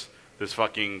give us this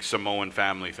fucking Samoan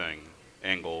family thing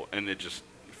angle, and it just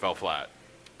fell flat.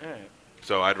 All right.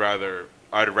 So I'd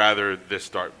rather this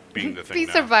start being the thing See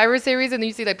now. Survivor Series and then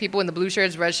you see like people in the blue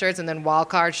shirts, red shirts, and then wild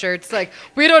card shirts. Like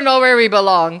we don't know where we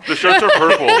belong. The shirts are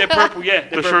purple. They're purple, yeah.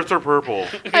 The shirts are purple.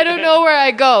 I don't know where I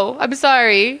go. I'm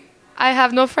sorry. I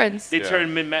have no friends. They Yeah.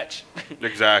 turn mid-match.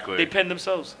 Exactly. They pen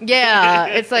themselves. Yeah,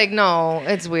 it's like no,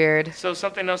 it's weird. So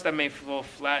something else that may fall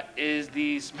flat is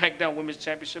the SmackDown Women's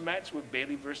Championship match with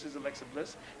Bayley versus Alexa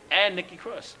Bliss and Nikki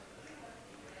Cross,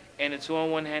 and a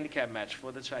 2-on-1 handicap match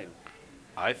for the title.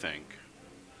 I think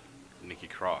Nikki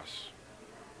Cross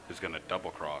is gonna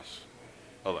double cross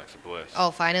Alexa Bliss. Oh,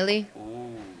 finally?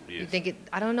 Ooh. Yes. You think it?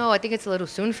 I don't know. I think it's a little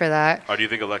soon for that. Or do you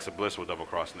think Alexa Bliss will double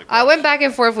cross Nikki? I went back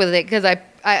and forth with it because I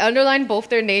underlined both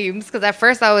their names because at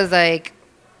first I was like,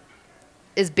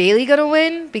 is Bailey gonna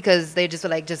win? Because they just were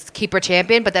like, just keep her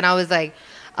champion. But then I was like,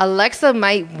 Alexa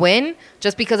might win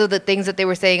just because of the things that they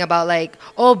were saying about like,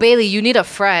 oh, Bailey, you need a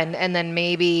friend. And then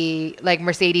maybe like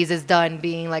Mercedes is done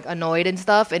being like annoyed and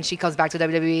stuff. And she comes back to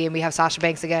WWE and we have Sasha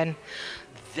Banks again.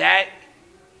 That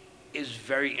is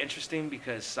very interesting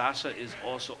because Sasha is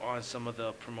also on some of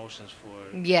the promotions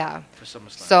for Yeah.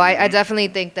 SummerSlam. So I definitely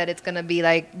think that it's going to be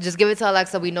like, just give it to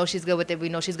Alexa. We know she's good with it. We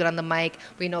know she's good on the mic.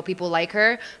 We know people like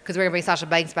her because we're going to bring Sasha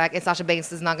Banks back. And Sasha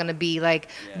Banks is not going to be like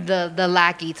the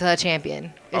lackey to a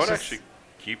champion. I would It's actually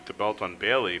keep the belt on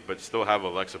Bailey, but still have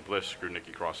Alexa Bliss screw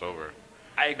Nikki Cross over.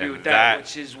 I agree And with that,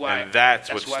 which is why. And that's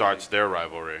what why- starts their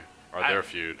rivalry or I- their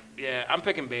feud. Yeah, I'm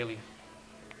picking Bailey.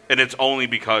 And it's only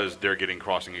because they're getting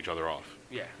crossing each other off.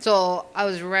 Yeah. So I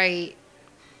was right.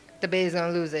 The Bailey's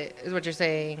going to lose it, is what you're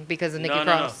saying, because of Nikki no,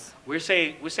 Cross. No. We're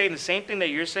saying the same thing that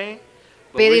you're saying.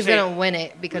 but Bailey's we're saying- going to win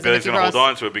it because Bailey's of going Nikki to Cross. hold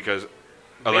on to it because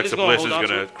Alexa gonna Bliss hold is on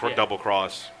going to to it? Yeah. double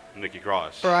cross Nikki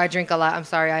Cross. Bro, I drink a lot. I'm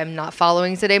sorry. I am not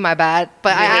following today. My bad.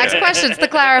 But I asked questions to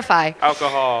clarify.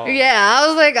 Alcohol. Yeah, I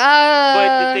was like,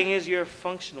 But the thing is, you're a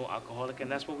functional alcoholic,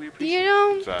 and that's what we appreciate. you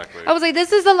know, Exactly. I was like,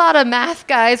 this is a lot of math,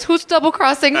 guys. Who's double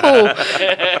crossing who?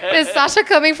 Is Sasha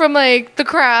coming from like the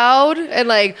crowd and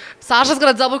like Sasha's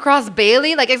gonna double cross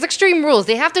Bailey? Like it's Extreme Rules.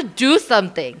 They have to do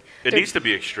something. It needs to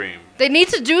be extreme. They need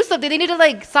to do something. They need to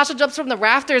like Sasha jumps from the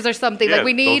rafters or something. Yeah, like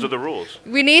we need those are the rules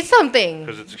we need something.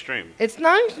 because it's extreme. It's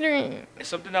not extreme. And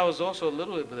something that was also a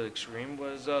little bit extreme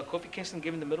was Kofi Kingston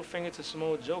giving the middle finger to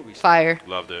Samoa Joe recently. Fire.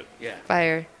 Loved it. Yeah.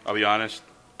 Fire. I'll be honest.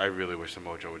 I really wish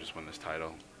Samoa Joe would just win this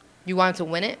title. You want him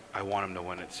to win it? I want him to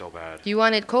win it so bad. You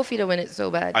wanted Kofi to win it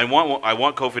so bad. I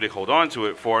want Kofi to hold on to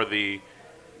it for the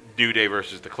New Day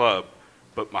versus the Club,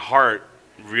 but my heart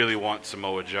really wants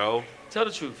Samoa Joe. Tell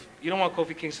the truth. You don't want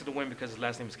Kofi Kingston to win because his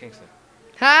last name is Kingston.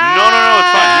 No,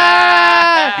 it's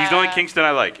fine. He's the only Kingston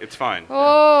I like. It's fine.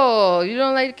 Oh, you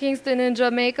don't like Kingston in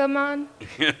Jamaica, man?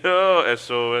 Oh,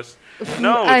 SOS.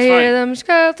 No, it's I hear fine. them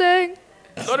shouting.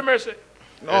 Go to Mercy.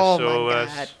 Oh SOS.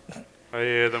 my God. I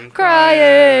hear them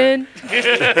Crying.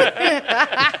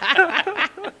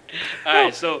 All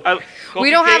right, so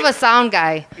We don't have a sound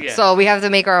guy, Yeah. so we have to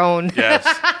make our own. Yes.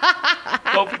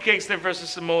 Kofi Kingston versus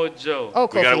Samoa Joe. Oh,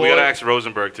 we Kofi. gotta ask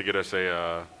Rosenberg to get us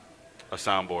a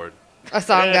soundboard. A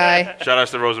sound guy. Shout out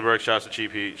to Rosenberg. Shout out to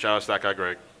Cheap Heat. Shout out to that guy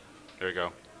Greg. There you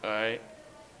go. All right.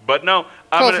 But no,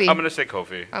 Kofi. I'm gonna say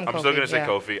Kofi. I'm still Kofi, gonna say yeah.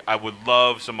 Kofi. I would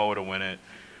love Samoa to win it.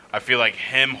 I feel like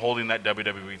him holding that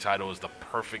WWE title is the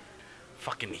perfect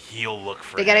fucking heel look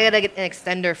for They him. gotta get an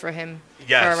extender for him.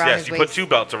 Yes, for around yes. his You put waist. 2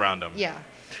 belts around him. Yeah.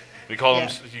 You call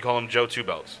Yeah. him Joe 2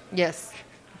 belts. Yes.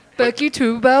 Becky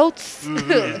 2 belts.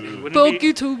 Wouldn't it Becky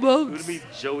be, 2 would belts. it be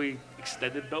Joey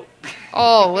extended belt?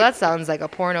 Oh, well, that sounds like a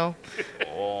porno.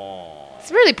 Oh,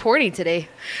 It's really porny today.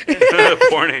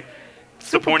 porny.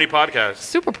 It's a porny podcast.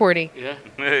 Super porny. Yeah.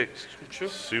 Hey, True.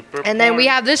 super. And then we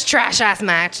porn. have this trash ass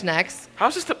match next.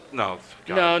 How's this? No.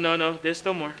 God. No. There's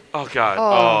still more. Oh God.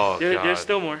 Oh. Oh, God. There's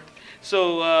still more.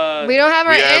 So We don't have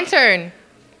our we have- intern.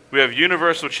 We have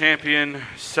Universal Champion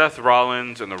Seth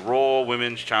Rollins and the Raw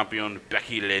Women's Champion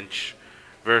Becky Lynch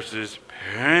versus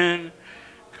Baron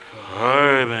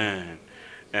Corbin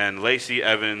and Lacey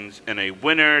Evans in a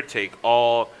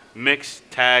winner-take-all mixed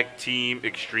tag team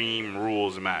Extreme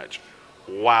Rules match.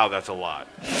 Wow, that's a lot.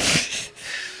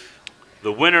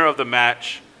 The winner of the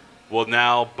match will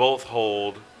now both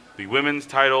hold the women's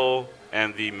title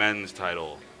and the men's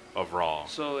title of Raw.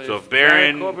 So if if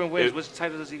Baron Corbin wins, if- which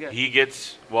title does he get? he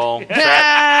gets, well,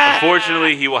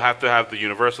 unfortunately, he will have to have the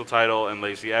Universal title, and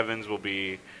Lacey Evans will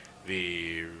be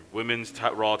the women's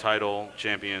Raw title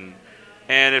champion.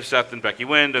 And if Seth and Becky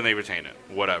win, then they retain it.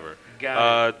 Whatever.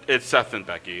 Got It's Seth and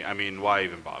Becky. I mean, why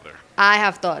even bother? I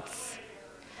have thoughts.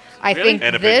 I Really? think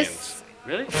And this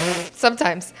Really?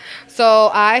 sometimes.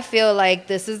 So I feel like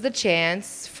this is the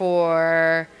chance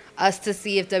for us to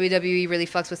see if WWE really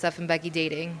fucks with Seth and Becky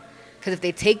dating. Because if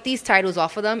they take these titles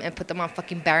off of them and put them on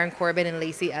fucking Baron Corbin and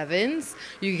Lacey Evans,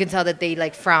 you can tell that they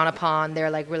like frown upon their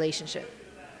like relationship.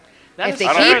 Not If they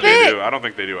I don't necessarily- think keep they it? do. I don't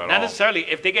think they do at Not all. necessarily.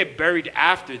 If they get buried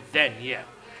after, then yeah.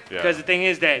 Yeah. Because the thing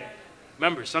is that,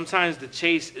 remember, sometimes the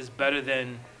chase is better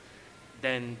than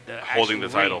the Holding the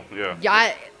actual title. reign.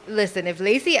 Yeah. Listen, if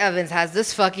Lacey Evans has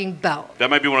this fucking belt,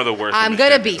 That might be one of the worst. I'm women's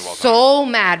gonna be champions of all time. so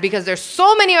mad because there's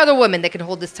so many other women that can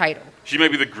hold this title. She may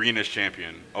be the greenest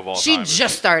champion of all She time.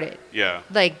 just started. Yeah.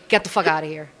 Like, get the fuck out of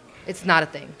here. It's not a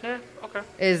thing. Yeah, okay.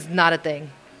 It is not a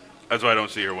thing. That's why I don't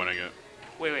see her winning it.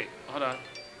 Wait, hold on.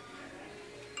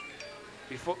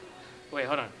 Wait,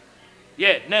 hold on.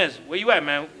 Yeah, Nez, where you at,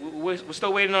 man? We're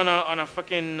still waiting on our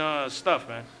fucking stuff,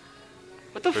 man.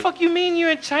 What the fuck you mean you're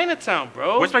in Chinatown,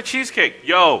 bro? Where's my cheesecake?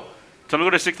 Yo, tell me to go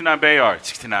to 69 Bayard.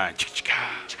 69.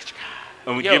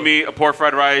 And Yo. give me a pork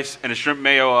fried rice and a shrimp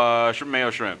mayo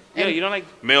shrimp. Yo, you don't like...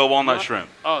 Mayo walnut shrimp.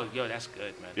 Oh, yo, that's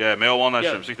good, man. Yeah, mayo walnut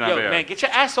Yo, shrimp. 69 yo, Bayard. man, get your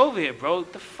ass over here, bro.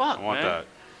 What the fuck, I want man? that.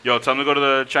 Yo, tell him to go to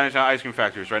the Chinatown ice cream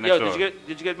factory. It's right next Yo, door.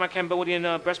 did you get my Cambodian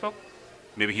breast milk?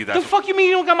 Maybe he The that's. fuck you mean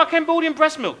you don't got my Cambodian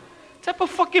breast milk? What type of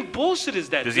fucking bullshit is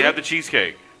that? Does he dude? have the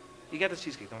cheesecake? You got the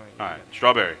cheesecake, don't worry. All right,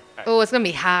 strawberry. Oh, it's gonna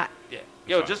be hot. Yeah.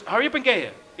 Yo, fine. just hurry up and get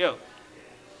here. Yo.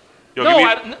 Yo, No,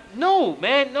 give me, no,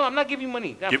 man. No, I'm not giving you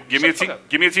money. Nah, give me a shut the fuck up.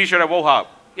 give me a t-shirt at Woe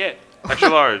Hop, Yeah. extra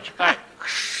large. All right.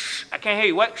 I can't hear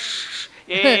you. What?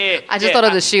 Yeah. I just thought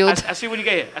of the Shield. I see when you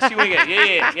get here. I see when you get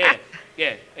here.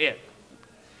 Yeah.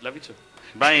 Love you too.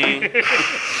 Bye.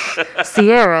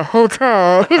 Sierra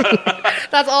Hotel.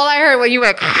 That's all I heard when you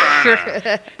went. He's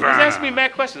asking me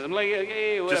mad questions. I'm like,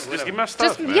 yeah, whatever. Just give me my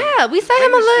stuff, Just man. yeah, we sent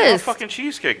him a No list. fucking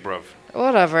cheesecake, bruv.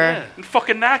 Whatever. Yeah. I'm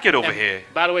fucking knackered over And here.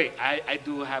 By the way, I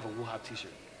do have a Wuhop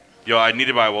t-shirt. Yo, I need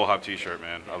to buy a Woe Hop t-shirt,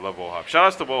 man. I love Woe Hop. Shout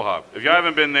outs to Woe Hop. If y'all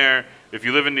haven't been there, if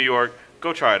you live in New York,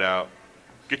 go try it out.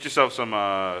 Get yourself some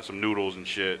noodles and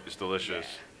shit. It's delicious.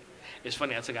 It's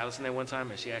funny. I took Allison there one time,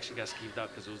 and she actually got skeeved out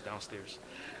because it was downstairs.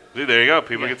 See, there you go.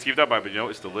 People Yeah. get skeeved up by it, but you know,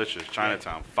 it's delicious.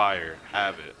 Chinatown, fire,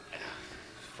 have it.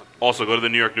 Also, go to the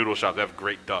New York Noodle Shop. They have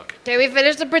great duck. Can we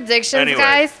finish the predictions, Anyway,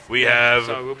 guys? we have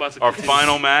Sorry, we're about to our continue.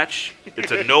 final match.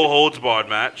 It's a no holds barred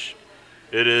match.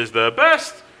 It is the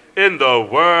best in the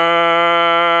world.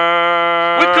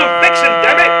 With conviction,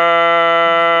 damn it!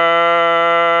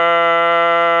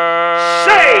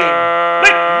 Shane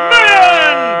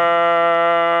McMahon!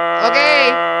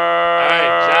 Okay.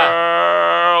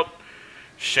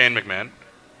 Shane McMahon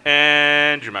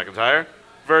and Drew McIntyre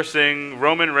versus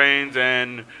Roman Reigns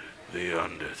and The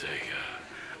Undertaker.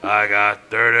 I got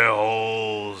 30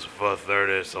 holes for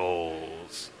 30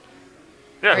 souls.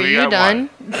 Yeah, Are who you got done?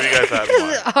 won? Who you guys have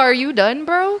won? Are you done,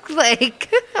 bro? Like,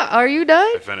 are you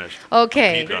done? I finished.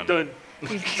 Okay. Beat done. Done.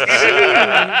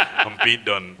 I'm beat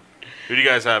done. Who do you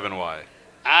guys have and why?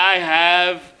 I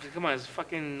have. Come on, it's a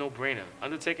fucking no-brainer.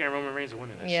 Undertaker and Roman Reigns are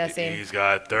winning this. Yeah, shit. same. He's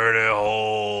got 30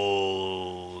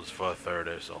 holes for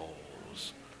 30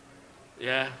 souls.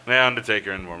 Yeah. Yeah,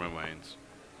 Undertaker and Roman Reigns.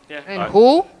 Yeah. And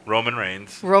who? Roman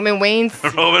Reigns. Roman Wayne's.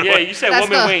 Roman Yeah, Reigns. you said That's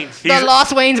Woman the, Waynes. the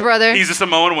Lost Wayne's brother. He's a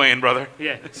Samoan Wayne, brother.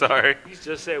 Yeah. Sorry. You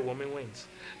just said Woman Waynes.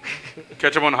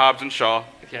 Catch him on Hobbs and Shaw.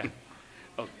 Yeah.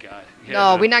 Oh God. Yeah,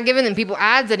 No, we're not giving them people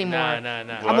ads anymore. Nah.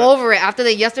 I'm What? over it. After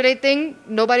the yesterday thing,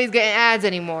 nobody's getting ads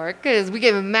anymore because we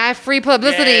give mad free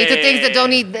publicity to things that don't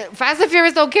need. Fast and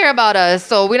Furious don't care about us,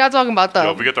 so we're not talking about them.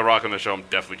 Yo, if we get The Rock on the show, I'm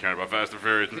definitely caring about Fast and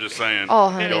Furious. I'm just saying. Oh,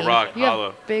 honey, Yo, Rock, you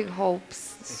holla. have big hopes.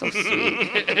 So sweet.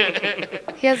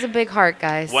 He has a big heart,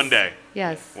 guys. One day.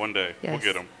 Yes. One day. We'll Yes.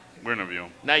 get him. We'll interview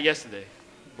him. Not yesterday.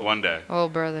 One day. Oh,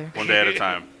 brother. One day at a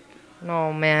time.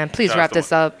 Oh man, please Shout wrap out to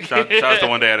this up. Shout out to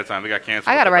One Day at a Time. They got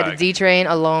canceled. I gotta with ride the bag. D train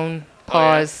alone.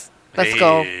 Pause. Let's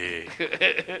go.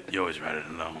 You always ride it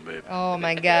alone, baby. Oh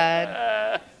my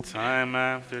God. Time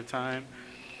after time.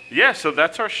 Yeah, so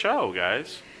that's our show,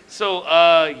 guys. So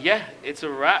yeah, it's a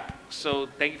wrap. So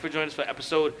thank you for joining us for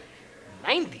episode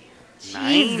 90.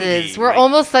 Jesus, 90. we're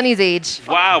almost Sunny's age.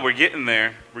 Wow, we're getting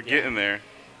there. We're getting there.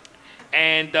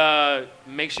 And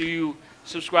make sure you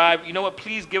subscribe. You know what?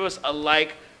 Please give us a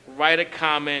like, write a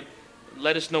comment,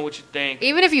 let us know what you think.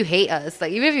 Even if you hate us,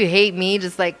 like even if you hate me,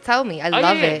 just like tell me. I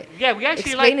love yeah. it. Yeah, we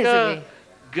actually Explain like it to me.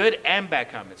 good and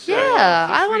bad comments. So, Yeah,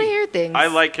 feel I want to free. hear things. I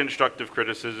like constructive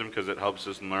criticism because it helps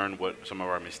us learn what some of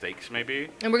our mistakes may be.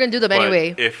 and we're gonna do them But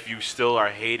anyway. if you still are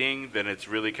hating, then it's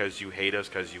really because you hate us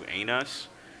because you ain't us,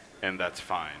 and that's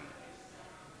fine.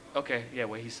 Okay, yeah,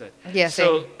 what he said. Yeah,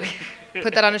 So,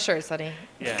 Put that on a shirt, Sonny.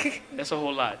 yeah, that's a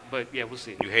whole lot. But yeah, we'll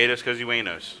see. You hate us because you ain't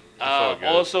us. That's all good.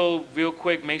 Also, real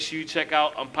quick, make sure you check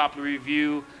out Unpopular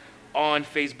Review on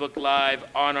Facebook Live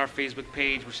on our Facebook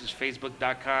page, which is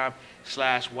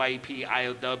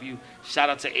facebook.com/YEPIOW. Shout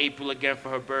out to April again for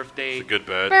her birthday. She's a good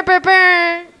bird. Brr, brr,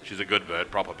 brr. She's a good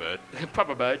bird, proper bird.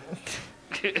 Proper bud.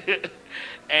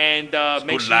 And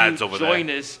make good sure lads you over join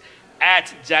us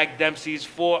at Jack Dempsey's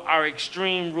for our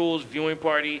Extreme Rules viewing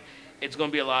party. It's going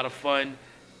to be a lot of fun,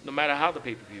 no matter how the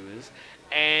pay-per-view is.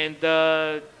 And,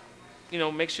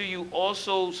 make sure you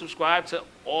also subscribe to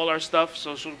all our stuff,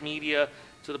 social media,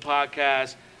 to the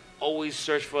podcast. Always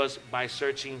search for us by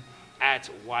searching at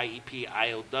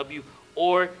YEPIOW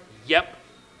or, yep,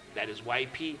 that is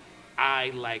YP.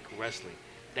 I Like Wrestling.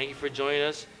 Thank you for joining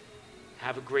us.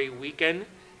 Have a great weekend.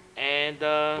 And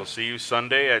We'll see you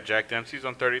Sunday at Jack Dempsey's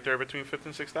on 33rd between 5th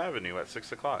and 6th Avenue at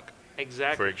 6 o'clock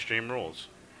exactly. for Extreme Rules.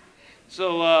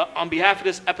 So on behalf of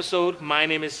this episode, my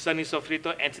name is Sunny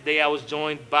Sofrito, and today I was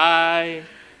joined by...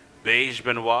 Beige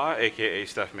Benoit, a.k.a.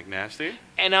 Steph McNasty.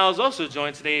 And I was also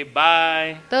joined today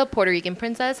by... The Puerto Rican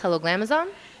princess. Hello, Glamazon.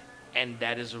 And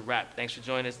that is a wrap. Thanks for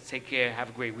joining us. Take care. Have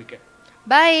a great weekend.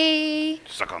 Bye.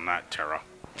 Suck on that, Tara.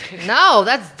 No,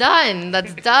 that's done.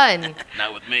 That's done.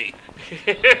 Not with me.